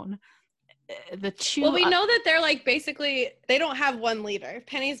their own. Well, we know that they're like, basically they don't have one leader.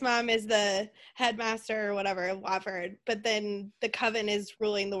 Penny's mom is the headmaster or whatever of Watford, but then the Coven is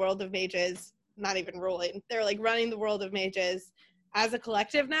ruling the world of mages. Not even ruling, they're like running the world of mages as a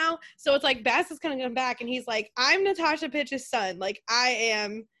collective now. So it's like Baz is gonna come back and he's like, I'm Natasha Pitch's son, like I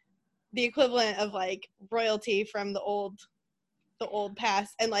am the equivalent of like royalty from the old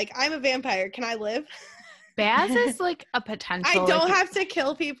past, and like I'm a vampire, can I live? Baz is like a potential. I don't have to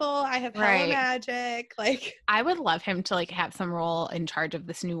kill people. I have hella magic. Like, I would love him to like have some role in charge of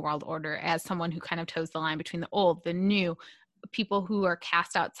this new world order as someone who kind of toes the line between the old, the new, people who are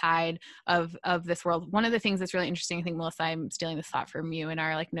cast outside of this world. One of the things that's really interesting, I think, Melissa, I'm stealing this thought from you in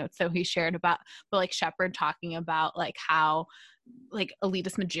our like notes that we shared about, but like Shepherd talking about like how like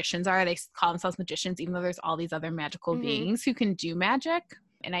elitist magicians they call themselves magicians, even though there's all these other magical beings who can do magic.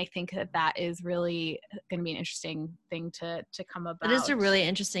 And I think that is really going to be an interesting thing to come about. It is a really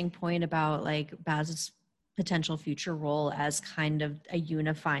interesting point about like Baz's potential future role as kind of a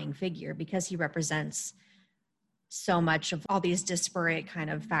unifying figure, because he represents so much of all these disparate kind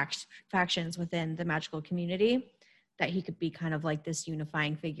of factions within the magical community, that he could be kind of like this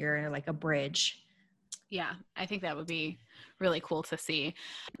unifying figure, like a bridge. Yeah, I think that would be really cool to see.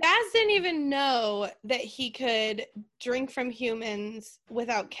 Baz didn't even know that he could drink from humans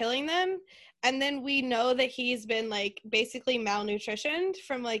without killing them. And then we know that he's been like basically malnutritioned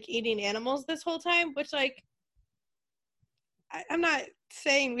from like eating animals this whole time, which like, I'm not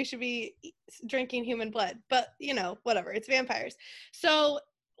saying we should be drinking human blood, but you know, whatever, it's vampires. So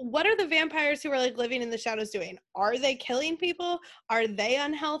what are the vampires who are like living in the shadows doing? Are they killing people? Are they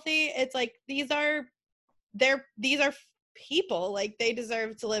unhealthy? It's like, these are people, like they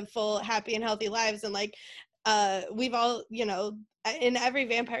deserve to live full, happy and healthy lives. And like we've all, you know, in every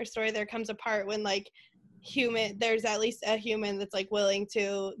vampire story there comes a part when like there's at least a human that's like willing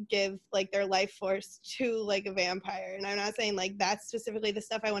to give like their life force to like a vampire. And I'm not saying like that's specifically the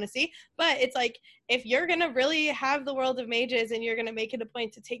stuff I want to see, but it's like, if you're gonna really have the world of mages and you're gonna make it a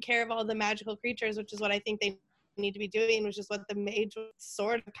point to take care of all the magical creatures, which is what I think they need to be doing, which is what the mage was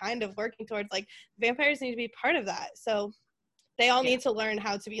sort of kind of working towards, like vampires need to be part of that. So they all need to learn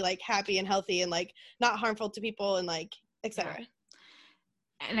how to be like happy and healthy and like not harmful to people and like etc. Yeah.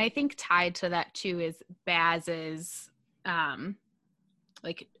 And I think tied to that too is Baz's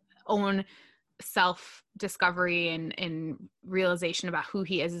like own self-discovery and realization about who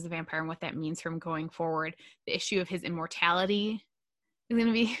he is as a vampire and what that means from going forward. The issue of his immortality is going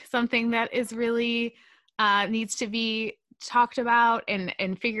to be something that is really needs to be talked about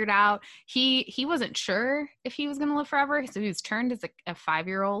and figured out. He wasn't sure if he was going to live forever, so he was turned as a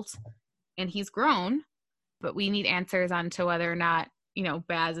 5-year-old, and he's grown, but we need answers on to whether or not, you know,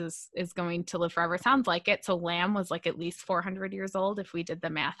 Baz is going to live forever. Sounds like it. So Lamb was like at least 400 years old if we did the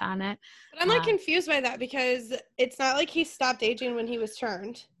math on it. But I'm like confused by that, because it's not like he stopped aging when he was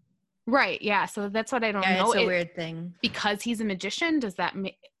turned. Right. Yeah. So that's what I don't know. It's a weird thing. Because he's a magician, does that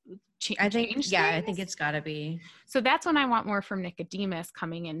I think it's got to be. So that's when I want more from Nicodemus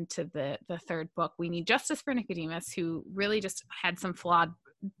coming into the third book. We need justice for Nicodemus, who really just had some flawed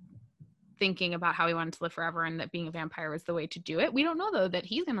thinking about how he wanted to live forever, and that being a vampire was the way to do it. We don't know though that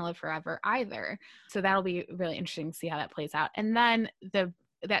he's going to live forever either. So that'll be really interesting to see how that plays out. And then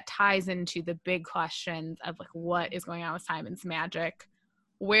that ties into the big questions of like, what is going on with Simon's magic?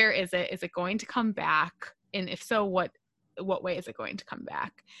 Where is it? Is it going to come back? And if so, what way is it going to come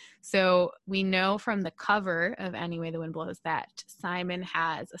back? So we know from the cover of Any Way the Wind Blows that Simon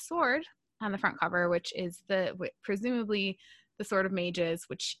has a sword on the front cover, which is presumably the Sword of Mages,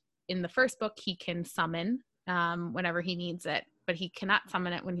 which in the first book he can summon whenever he needs it, but he cannot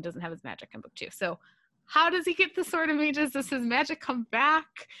summon it when he doesn't have his magic in book 2. So how does he get the Sword of Mages? Does his magic come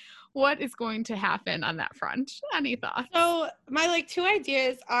back? What is going to happen on that front? Any thoughts? So my like 2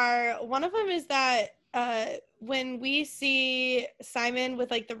 ideas are, one of them is that when we see Simon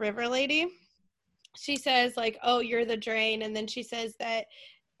with like the river lady, she says like, oh, you're the drain. And then she says that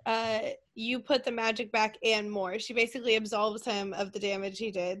you put the magic back and more. She basically absolves him of the damage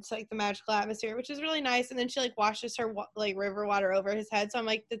he did to like the magical atmosphere, which is really nice. And then she like washes her like river water over his head. So I'm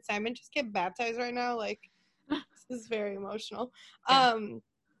like, did Simon just get baptized right now? Like, this is very emotional. Yeah.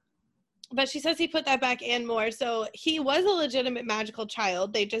 But she says he put that back and more. So he was a legitimate magical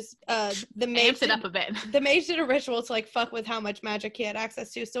child. They just the mage amped it up a bit. The mage did a ritual to like fuck with how much magic he had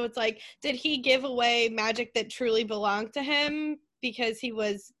access to. So it's like, did he give away magic that truly belonged to him because he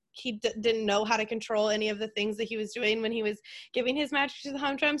was didn't know how to control any of the things that he was doing when he was giving his magic to the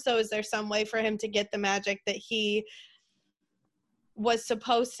Humdrum. So is there some way for him to get the magic that he was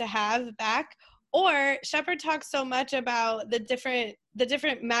supposed to have back? Or Shepard talks so much about the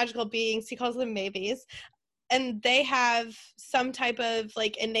different magical beings, he calls them maybes, and they have some type of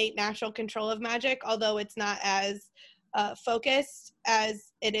like innate natural control of magic, although it's not as focused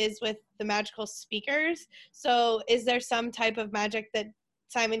as it is with the magical speakers. So is there some type of magic that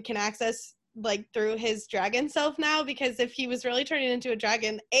Simon can access like through his dragon self now? Because if he was really turning into a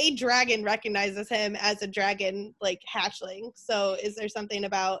dragon recognizes him as a dragon like hatchling. So is there something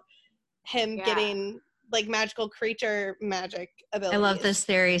about him getting like magical creature magic abilities? I love this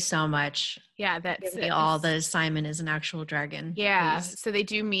theory so much. Yeah, that's all the Simon is an actual dragon. Yeah, please. So they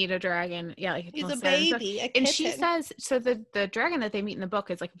do meet a dragon. Yeah, like he's a baby, a kitten. And she says, so the dragon that they meet in the book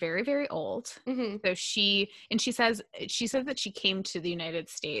is like very, very old. Mm-hmm. So she says that she came to the United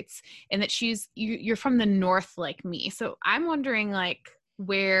States and that you're from the north like me. So I'm wondering like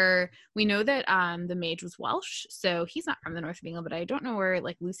where we know that the mage was Welsh, so he's not from the north of England, but I don't know where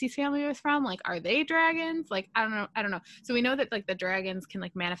like Lucy's family was from. Like, are they dragons? Like, I don't know. So we know that like the dragons can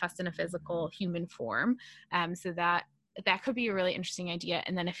like manifest in a physical human form. So that could be a really interesting idea.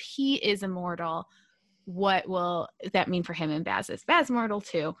 And then if he is immortal, what will that mean for him and Baz? Is Baz mortal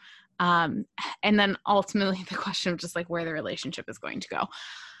too? And then ultimately the question of just like where the relationship is going to go.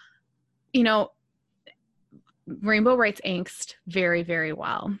 You know, Rainbow writes angst very, very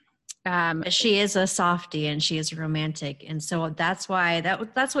well. She is a softie and she is romantic, and so that's why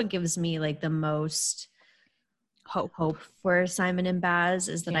that's what gives me like the most hope for Simon and Baz,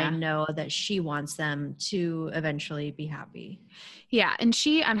 is that I know that she wants them to eventually be happy. Yeah, and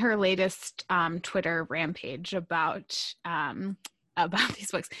she on her latest Twitter rampage about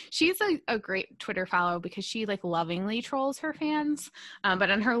these books, she's a great Twitter follow because she like lovingly trolls her fans, but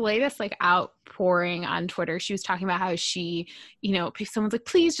on her latest like outpouring on Twitter, she was talking about how she, you know, someone's like,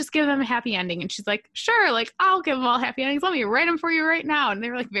 please just give them a happy ending, and she's like, sure, like I'll give them all happy endings, let me write them for you right now. And they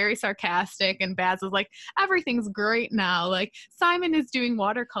were like very sarcastic, and Baz was like, everything's great now, like Simon is doing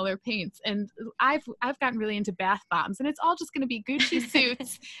watercolor paints, and I've gotten really into bath bombs, and it's all just going to be Gucci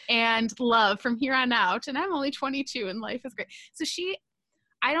suits and love from here on out, and I'm only 22 and life is great. So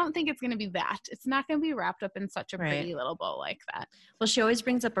I don't think it's going to be that. It's not going to be wrapped up in such a pretty little bow like that. Well, she always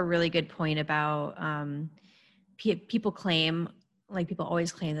brings up a really good point about people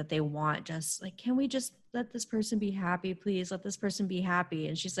always claim that they want just like, can we just let this person be happy? Please let this person be happy.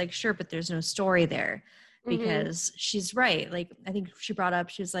 And she's like, sure, but there's no story there, because she's right. Like, I think she brought up,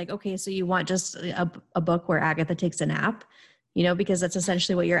 she was like, okay, so you want just a book where Agatha takes a nap, you know, because that's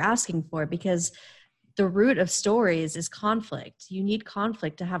essentially what you're asking for, because the root of stories is conflict. You need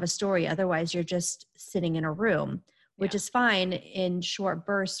conflict to have a story. Otherwise, you're just sitting in a room, which is fine in short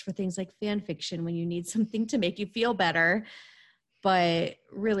bursts for things like fan fiction when you need something to make you feel better. But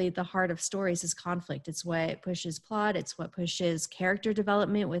really, the heart of stories is conflict. It's what pushes plot. It's what pushes character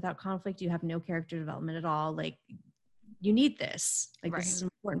development. Without conflict, you have no character development at all. Like, you need this. Like, this is an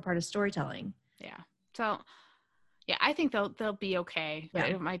important part of storytelling. Yeah. So, yeah, I think they'll be okay. Yeah.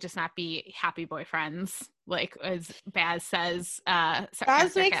 It might just not be happy boyfriends, like as Baz says.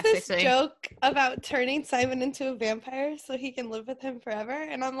 Baz makes this joke about turning Simon into a vampire so he can live with him forever,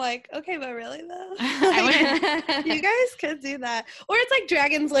 and I'm like, okay, but really though, you guys could do that. Or it's like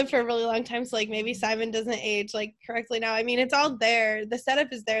dragons live for a really long time, so like maybe Simon doesn't age like correctly now. I mean, it's all there. The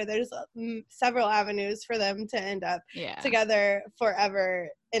setup is there. There's several avenues for them to end up together forever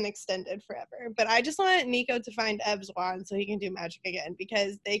and extended forever. But I just want Nico to find Eb's wand so he can do magic again,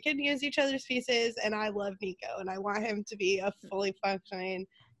 because they can use each other's pieces, and I love Nico and I want him to be a fully functioning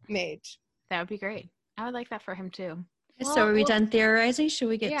mage. That would be great. I would like that for him too. So are we done theorizing? Should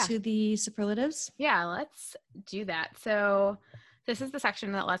we get to the superlatives? Yeah, let's do that. So this is the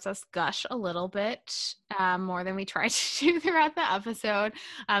section that lets us gush a little bit more than we try to do throughout the episode.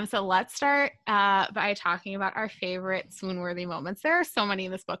 So let's start by talking about our favorite swoon-worthy moments. There are so many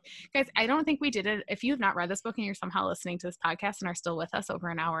in this book. Guys, I don't think we did it. If you have not read this book and you're somehow listening to this podcast and are still with us over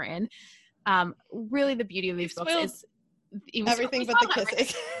an hour in, really the beauty of these books is everything but the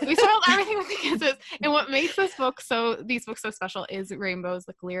kisses. We spoiled everything but the kisses. And what makes these books so special is Rainbow's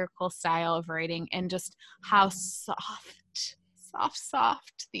like lyrical style of writing, and just how soft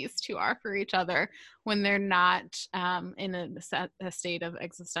these two are for each other when they're not in a state of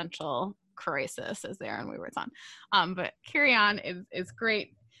existential crisis as they are in Wayward Son. But Carry On is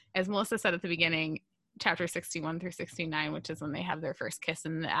great. As Melissa said at the beginning, chapter 61 through 69, which is when they have their first kiss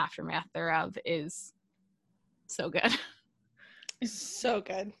and the aftermath thereof, is so good. So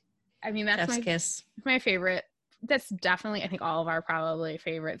good. I mean, that's kiss. my favorite that's definitely, I think, all of our probably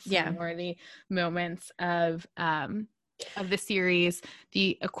favorite scene-worthy moments of the series.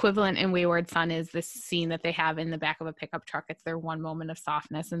 The equivalent in Wayward Son is this scene that they have in the back of a pickup truck. It's their one moment of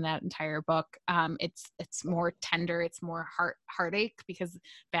softness in that entire book. It's more tender. It's more heartache because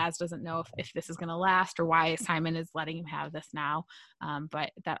Baz doesn't know if this is going to last or why Simon is letting him have this now. But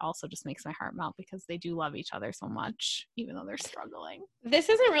that also just makes my heart melt because they do love each other so much, even though they're struggling. This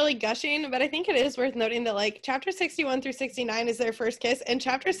isn't really gushing, but I think it is worth noting that like chapter 61 through 69 is their first kiss, and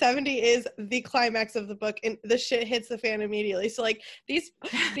chapter 70 is the climax of the book, and the shit hits the fan immediately. So like these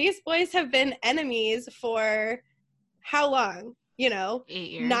boys have been enemies for how long? 8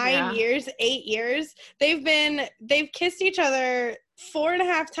 years, 9 years, 8 years. They've kissed each other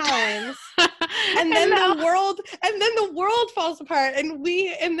 4.5 times. And then the world falls apart, and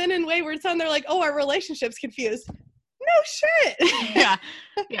then in Wayward Son they're like, oh, our relationship's confused. No shit.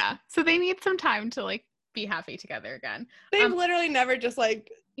 yeah. So they need some time to like be happy together again. They've literally never just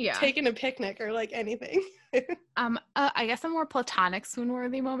like taken a picnic or like anything. I guess a more platonic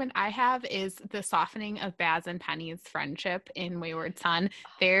swoon-worthy moment I have is the softening of Baz and Penny's friendship in Wayward Son.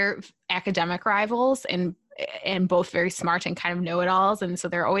 They're academic rivals and both very smart and kind of know-it-alls, and so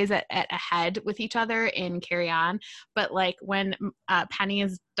they're always at a head with each other in Carry On. But like when Penny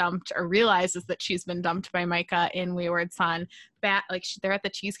is dumped or realizes that she's been dumped by Micah in Wayward Son, they're at the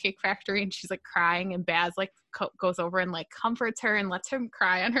Cheesecake Factory and she's like crying, and Baz like goes over and like comforts her and lets him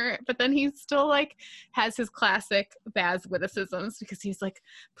cry on her, but then he still like has his classic Baz witticisms because he's like,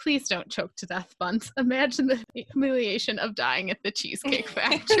 please don't choke to death, Buns. Imagine the humiliation of dying at the Cheesecake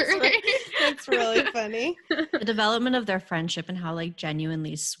Factory. That's really funny. The development of their friendship and how like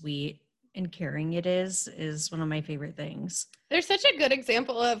genuinely sweet and caring it is one of my favorite things. There's such a good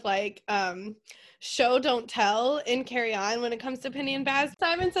example of like show don't tell in Carry On when it comes to Penny and Baz.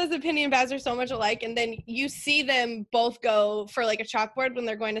 Simon says that Penny and Baz are so much alike, and then you see them both go for like a chalkboard when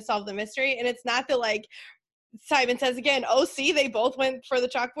they're going to solve the mystery, and it's not that like Simon says again, oh, see, they both went for the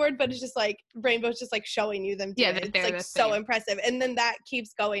chalkboard, but it's just like Rainbow's just like showing you them. It's like so impressive. And then that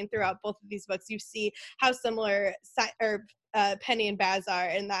keeps going throughout both of these books. You see how similar Penny and Baz are,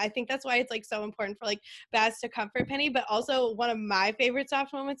 and I think that's why it's like so important for like Baz to comfort Penny. But also one of my favorite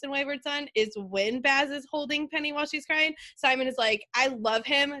soft moments in Wayward Son is when Baz is holding Penny while she's crying. Simon is like, I love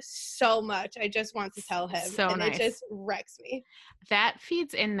him so much, I just want to tell him. So nice. It just wrecks me. That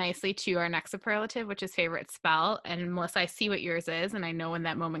feeds in nicely to our next superlative, which is favorite spell. And Melissa, I see what yours is, and I know when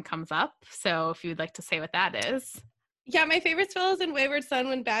that moment comes up, so if you'd like to say what that is. Yeah, my favorite spell is in Wayward Son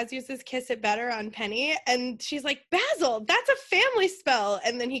when Baz uses Kiss It Better on Penny, and she's like, Basil, that's a family spell.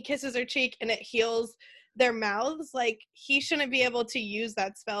 And then he kisses her cheek and it heals their mouths. Like, he shouldn't be able to use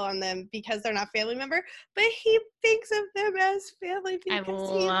that spell on them because they're not family member, but he thinks of them as family because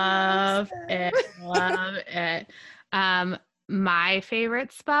Love it. My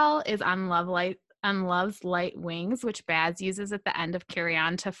favorite spell is on Love's Light Wings, which Baz uses at the end of Carry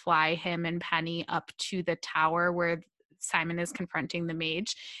On to fly him and Penny up to the tower where Simon is confronting the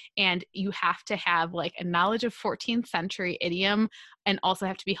mage. And you have to have like a knowledge of 14th century idiom and also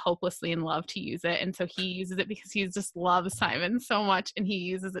have to be hopelessly in love to use it. And so he uses it because he just loves Simon so much, and he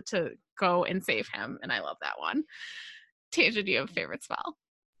uses it to go and save him. And I love that one. Tasia, do you have a favorite spell?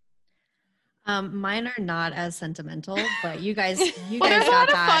 Mine are not as sentimental, but you guys there's got a lot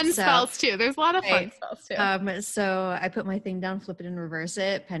of that, fun spells too. There's a lot of fun spells too. So I put my thing down, flip it and reverse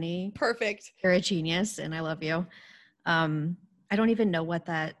it. Penny, perfect. You're a genius, and I love you. I don't even know what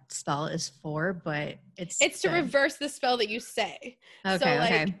that spell is for, but it's to reverse the spell that you say.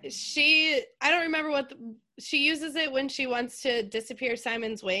 Okay. So I don't remember she uses it when she wants to disappear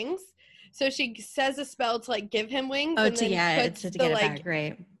Simon's wings. So she says a spell to like give him wings. To get it back,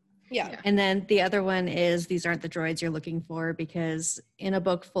 right? Yeah. And then the other one is these aren't the droids you're looking for, because in a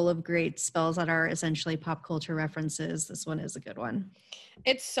book full of great spells that are essentially pop culture references, this one is a good one.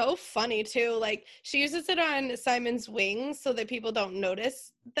 It's so funny too. Like, she uses it on Simon's wings so that people don't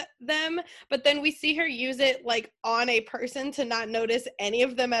notice them, but then we see her use it like on a person to not notice any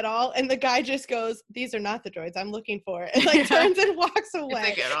of them at all, and the guy just goes, these are not the droids I'm looking for, and like turns and walks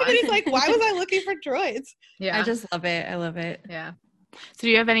away. And he's like, why was I looking for droids? Yeah, I just love it. I love it. Yeah. So do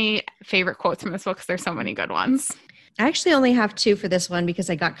you have any favorite quotes from this book? Because there's so many good ones. I actually only have 2 for this one because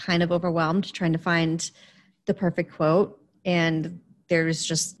I got kind of overwhelmed trying to find the perfect quote, and there's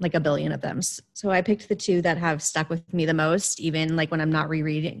just like a billion of them. So I picked the 2 that have stuck with me the most, even like when I'm not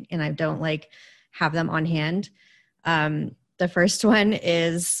rereading and I don't like have them on hand. The first one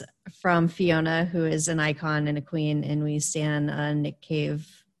is from Fiona, who is an icon and a queen, and we stand a Nick Cave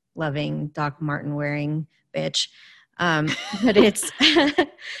loving, Doc Martin wearing bitch. But it's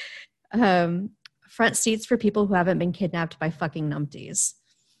from front seats for people who haven't been kidnapped by fucking numpties.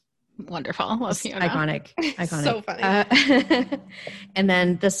 Wonderful. Love Fiona. Iconic. So funny. And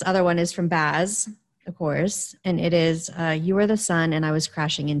then this other one is from Baz, of course. And it is, you were the sun and I was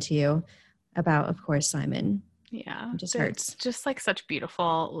crashing into you. About, of course, Simon. Yeah. It just hurts. It's just like such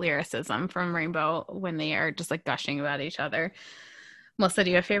beautiful lyricism from Rainbow when they are just like gushing about each other. Melissa,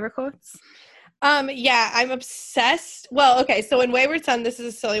 do you have favorite quotes? Yeah, I'm obsessed. Well, okay, so in Wayward Son, this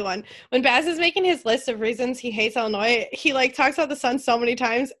is a silly one. When Baz is making his list of reasons he hates Illinois, he like talks about the sun so many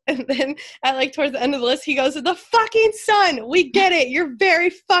times, and then at like towards the end of the list, he goes, "The fucking sun. We get it. You're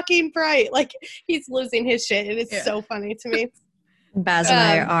very fucking bright." Like he's losing his shit, and it's so funny to me. Baz and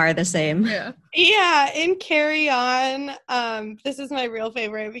I are the same. Yeah, in Carry On, this is my real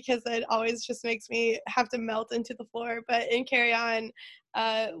favorite because it always just makes me have to melt into the floor. But in Carry On,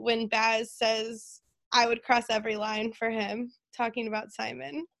 when Baz says, "I would cross every line for him," talking about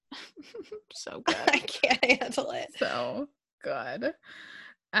Simon. So good. I can't handle it. So good.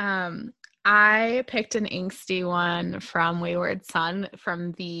 I picked an angsty one from Wayward Son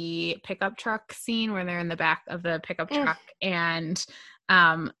from the pickup truck scene where they're in the back of the pickup truck and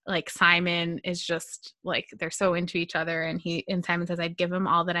like Simon is just like they're so into each other and Simon says, "I'd give him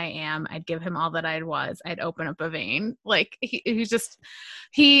all that I am. I'd give him all that I was. I'd open up a vein." Like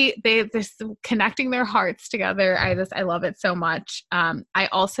they're connecting their hearts together. I love it so much. I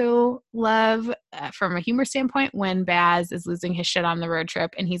also love from a humor standpoint when Baz is losing his shit on the road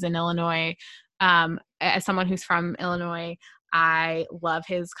trip and he's in Illinois. As someone who's from Illinois, I love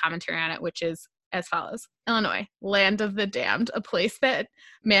his commentary on it, which is as follows. Illinois, land of the damned, a place that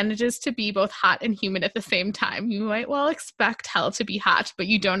manages to be both hot and humid at the same time. You might well expect hell to be hot, but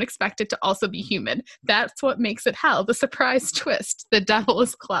you don't expect it to also be humid. That's what makes it hell. The surprise twist. The devil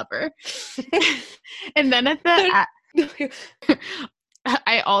is clever. And then at the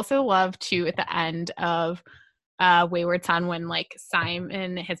I also love too at the end of Wayward Son when like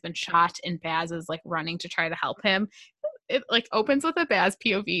Simon has been shot and Baz is like running to try to help him. It like opens with a Baz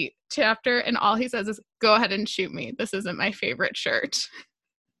POV chapter and all he says is, "Go ahead and shoot me. This isn't my favorite shirt."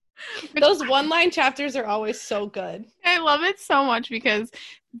 Those one-line chapters are always so good. I love it so much because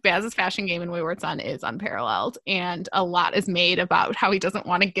Baz's fashion game in Wayward Son is unparalleled and a lot is made about how he doesn't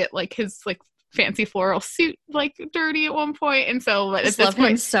want to get like his like fancy floral suit like dirty at one point, and so I love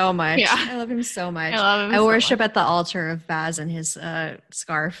him so much. Yeah, I love him so much. I worship at the altar of Baz and his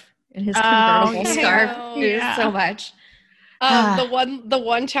scarf and his convertible scarf. So much. The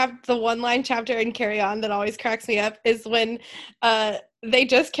one line chapter in Carry On that always cracks me up is when they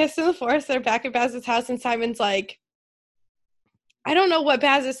just kiss in the forest. They're back at Baz's house and Simon's like, "I don't know what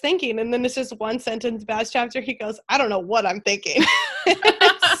Baz is thinking," and then it's just one sentence Baz chapter. He goes, "I don't know what I'm thinking."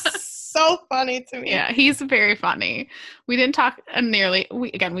 So funny to me. Yeah, he's very funny. We didn't talk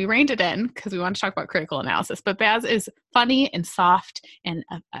we reined it in because we want to talk about critical analysis, but Baz is funny and soft and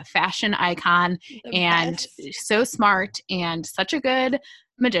a fashion icon and so smart and such a good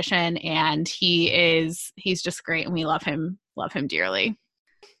magician, and he's just great and we love him dearly.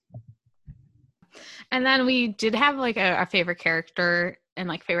 And then we did have like a favorite character and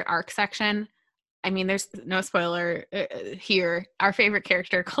like favorite arc section. I mean, there's no spoiler here. Our favorite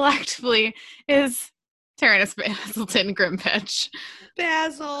character collectively is Tyrannus Bazilton Grimpitch.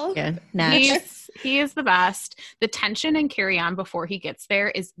 Basil. Yeah, he is the best. The tension in Carry On before he gets there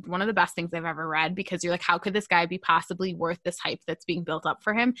is one of the best things I've ever read because you're like, how could this guy be possibly worth this hype that's being built up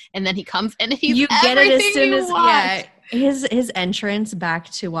for him? And then he comes and you get it as soon as his entrance back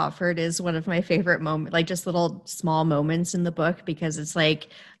to Watford is one of my favorite moments, like just little small moments in the book because it's like,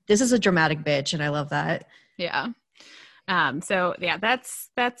 this is a dramatic bitch, and I love that. Yeah. So yeah, that's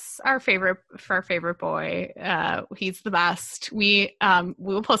our favorite boy. He's the best. We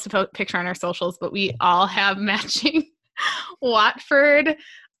will post a picture on our socials, but we all have matching Watford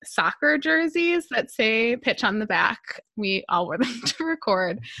soccer jerseys that say pitch on the back. We all wore them to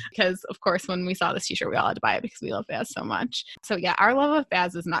record because of course when we saw this t-shirt we all had to buy it because we love Baz so much. So yeah, our love of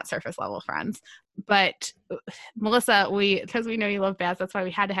Baz is not surface level, friends. But Melissa, because we know you love Baz, that's why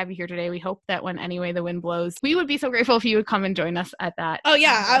we had to have you here today. We hope that when Anyway the Wind Blows, we would be so grateful if you would come and join us at that. Oh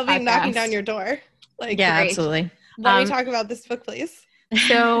yeah, I'll be knocking down your door. Like, yeah, great. Absolutely. Let me talk about this book, please.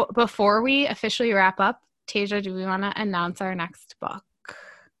 So before we officially wrap up, Tasia, do we want to announce our next book?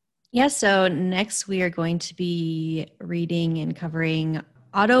 Yeah, so next we are going to be reading and covering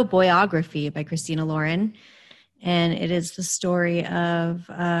Autobiography by Christina Lauren. And it is the story of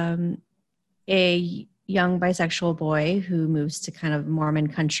a young bisexual boy who moves to kind of Mormon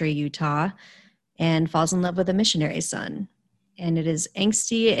country, Utah, and falls in love with a missionary's son. And it is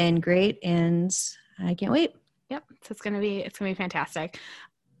angsty and great, and I can't wait. Yep, so it's gonna be fantastic.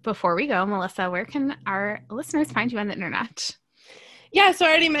 before we go, Melissa, where can our listeners find you on the internet? Yeah, so I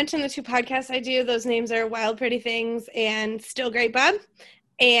already mentioned the 2 podcasts I do. Those names are Wild Pretty Things and Still Great Bub.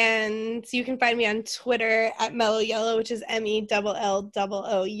 And you can find me on Twitter at Mellow Yellow, which is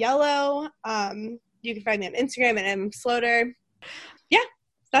MELLO Yellow. You can find me on Instagram at MSloter. Yeah,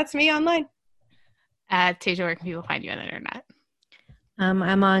 that's me online. Tasia, where can people find you on the internet?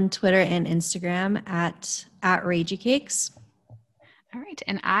 I'm on Twitter and Instagram at RageyCakes. All right.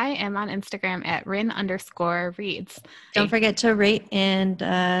 And I am on Instagram at Rin_reads. Don't forget to rate and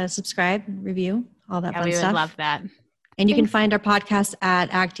subscribe, review, all that fun stuff. We would love that. And you can find our podcast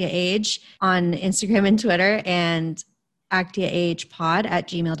at Actia Age on Instagram and Twitter, and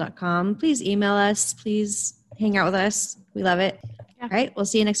actiaagepod@gmail.com. Please email us. Please hang out with us. We love it. Yeah. All right. We'll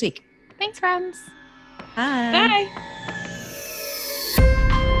see you next week. Thanks, friends. Bye. Bye.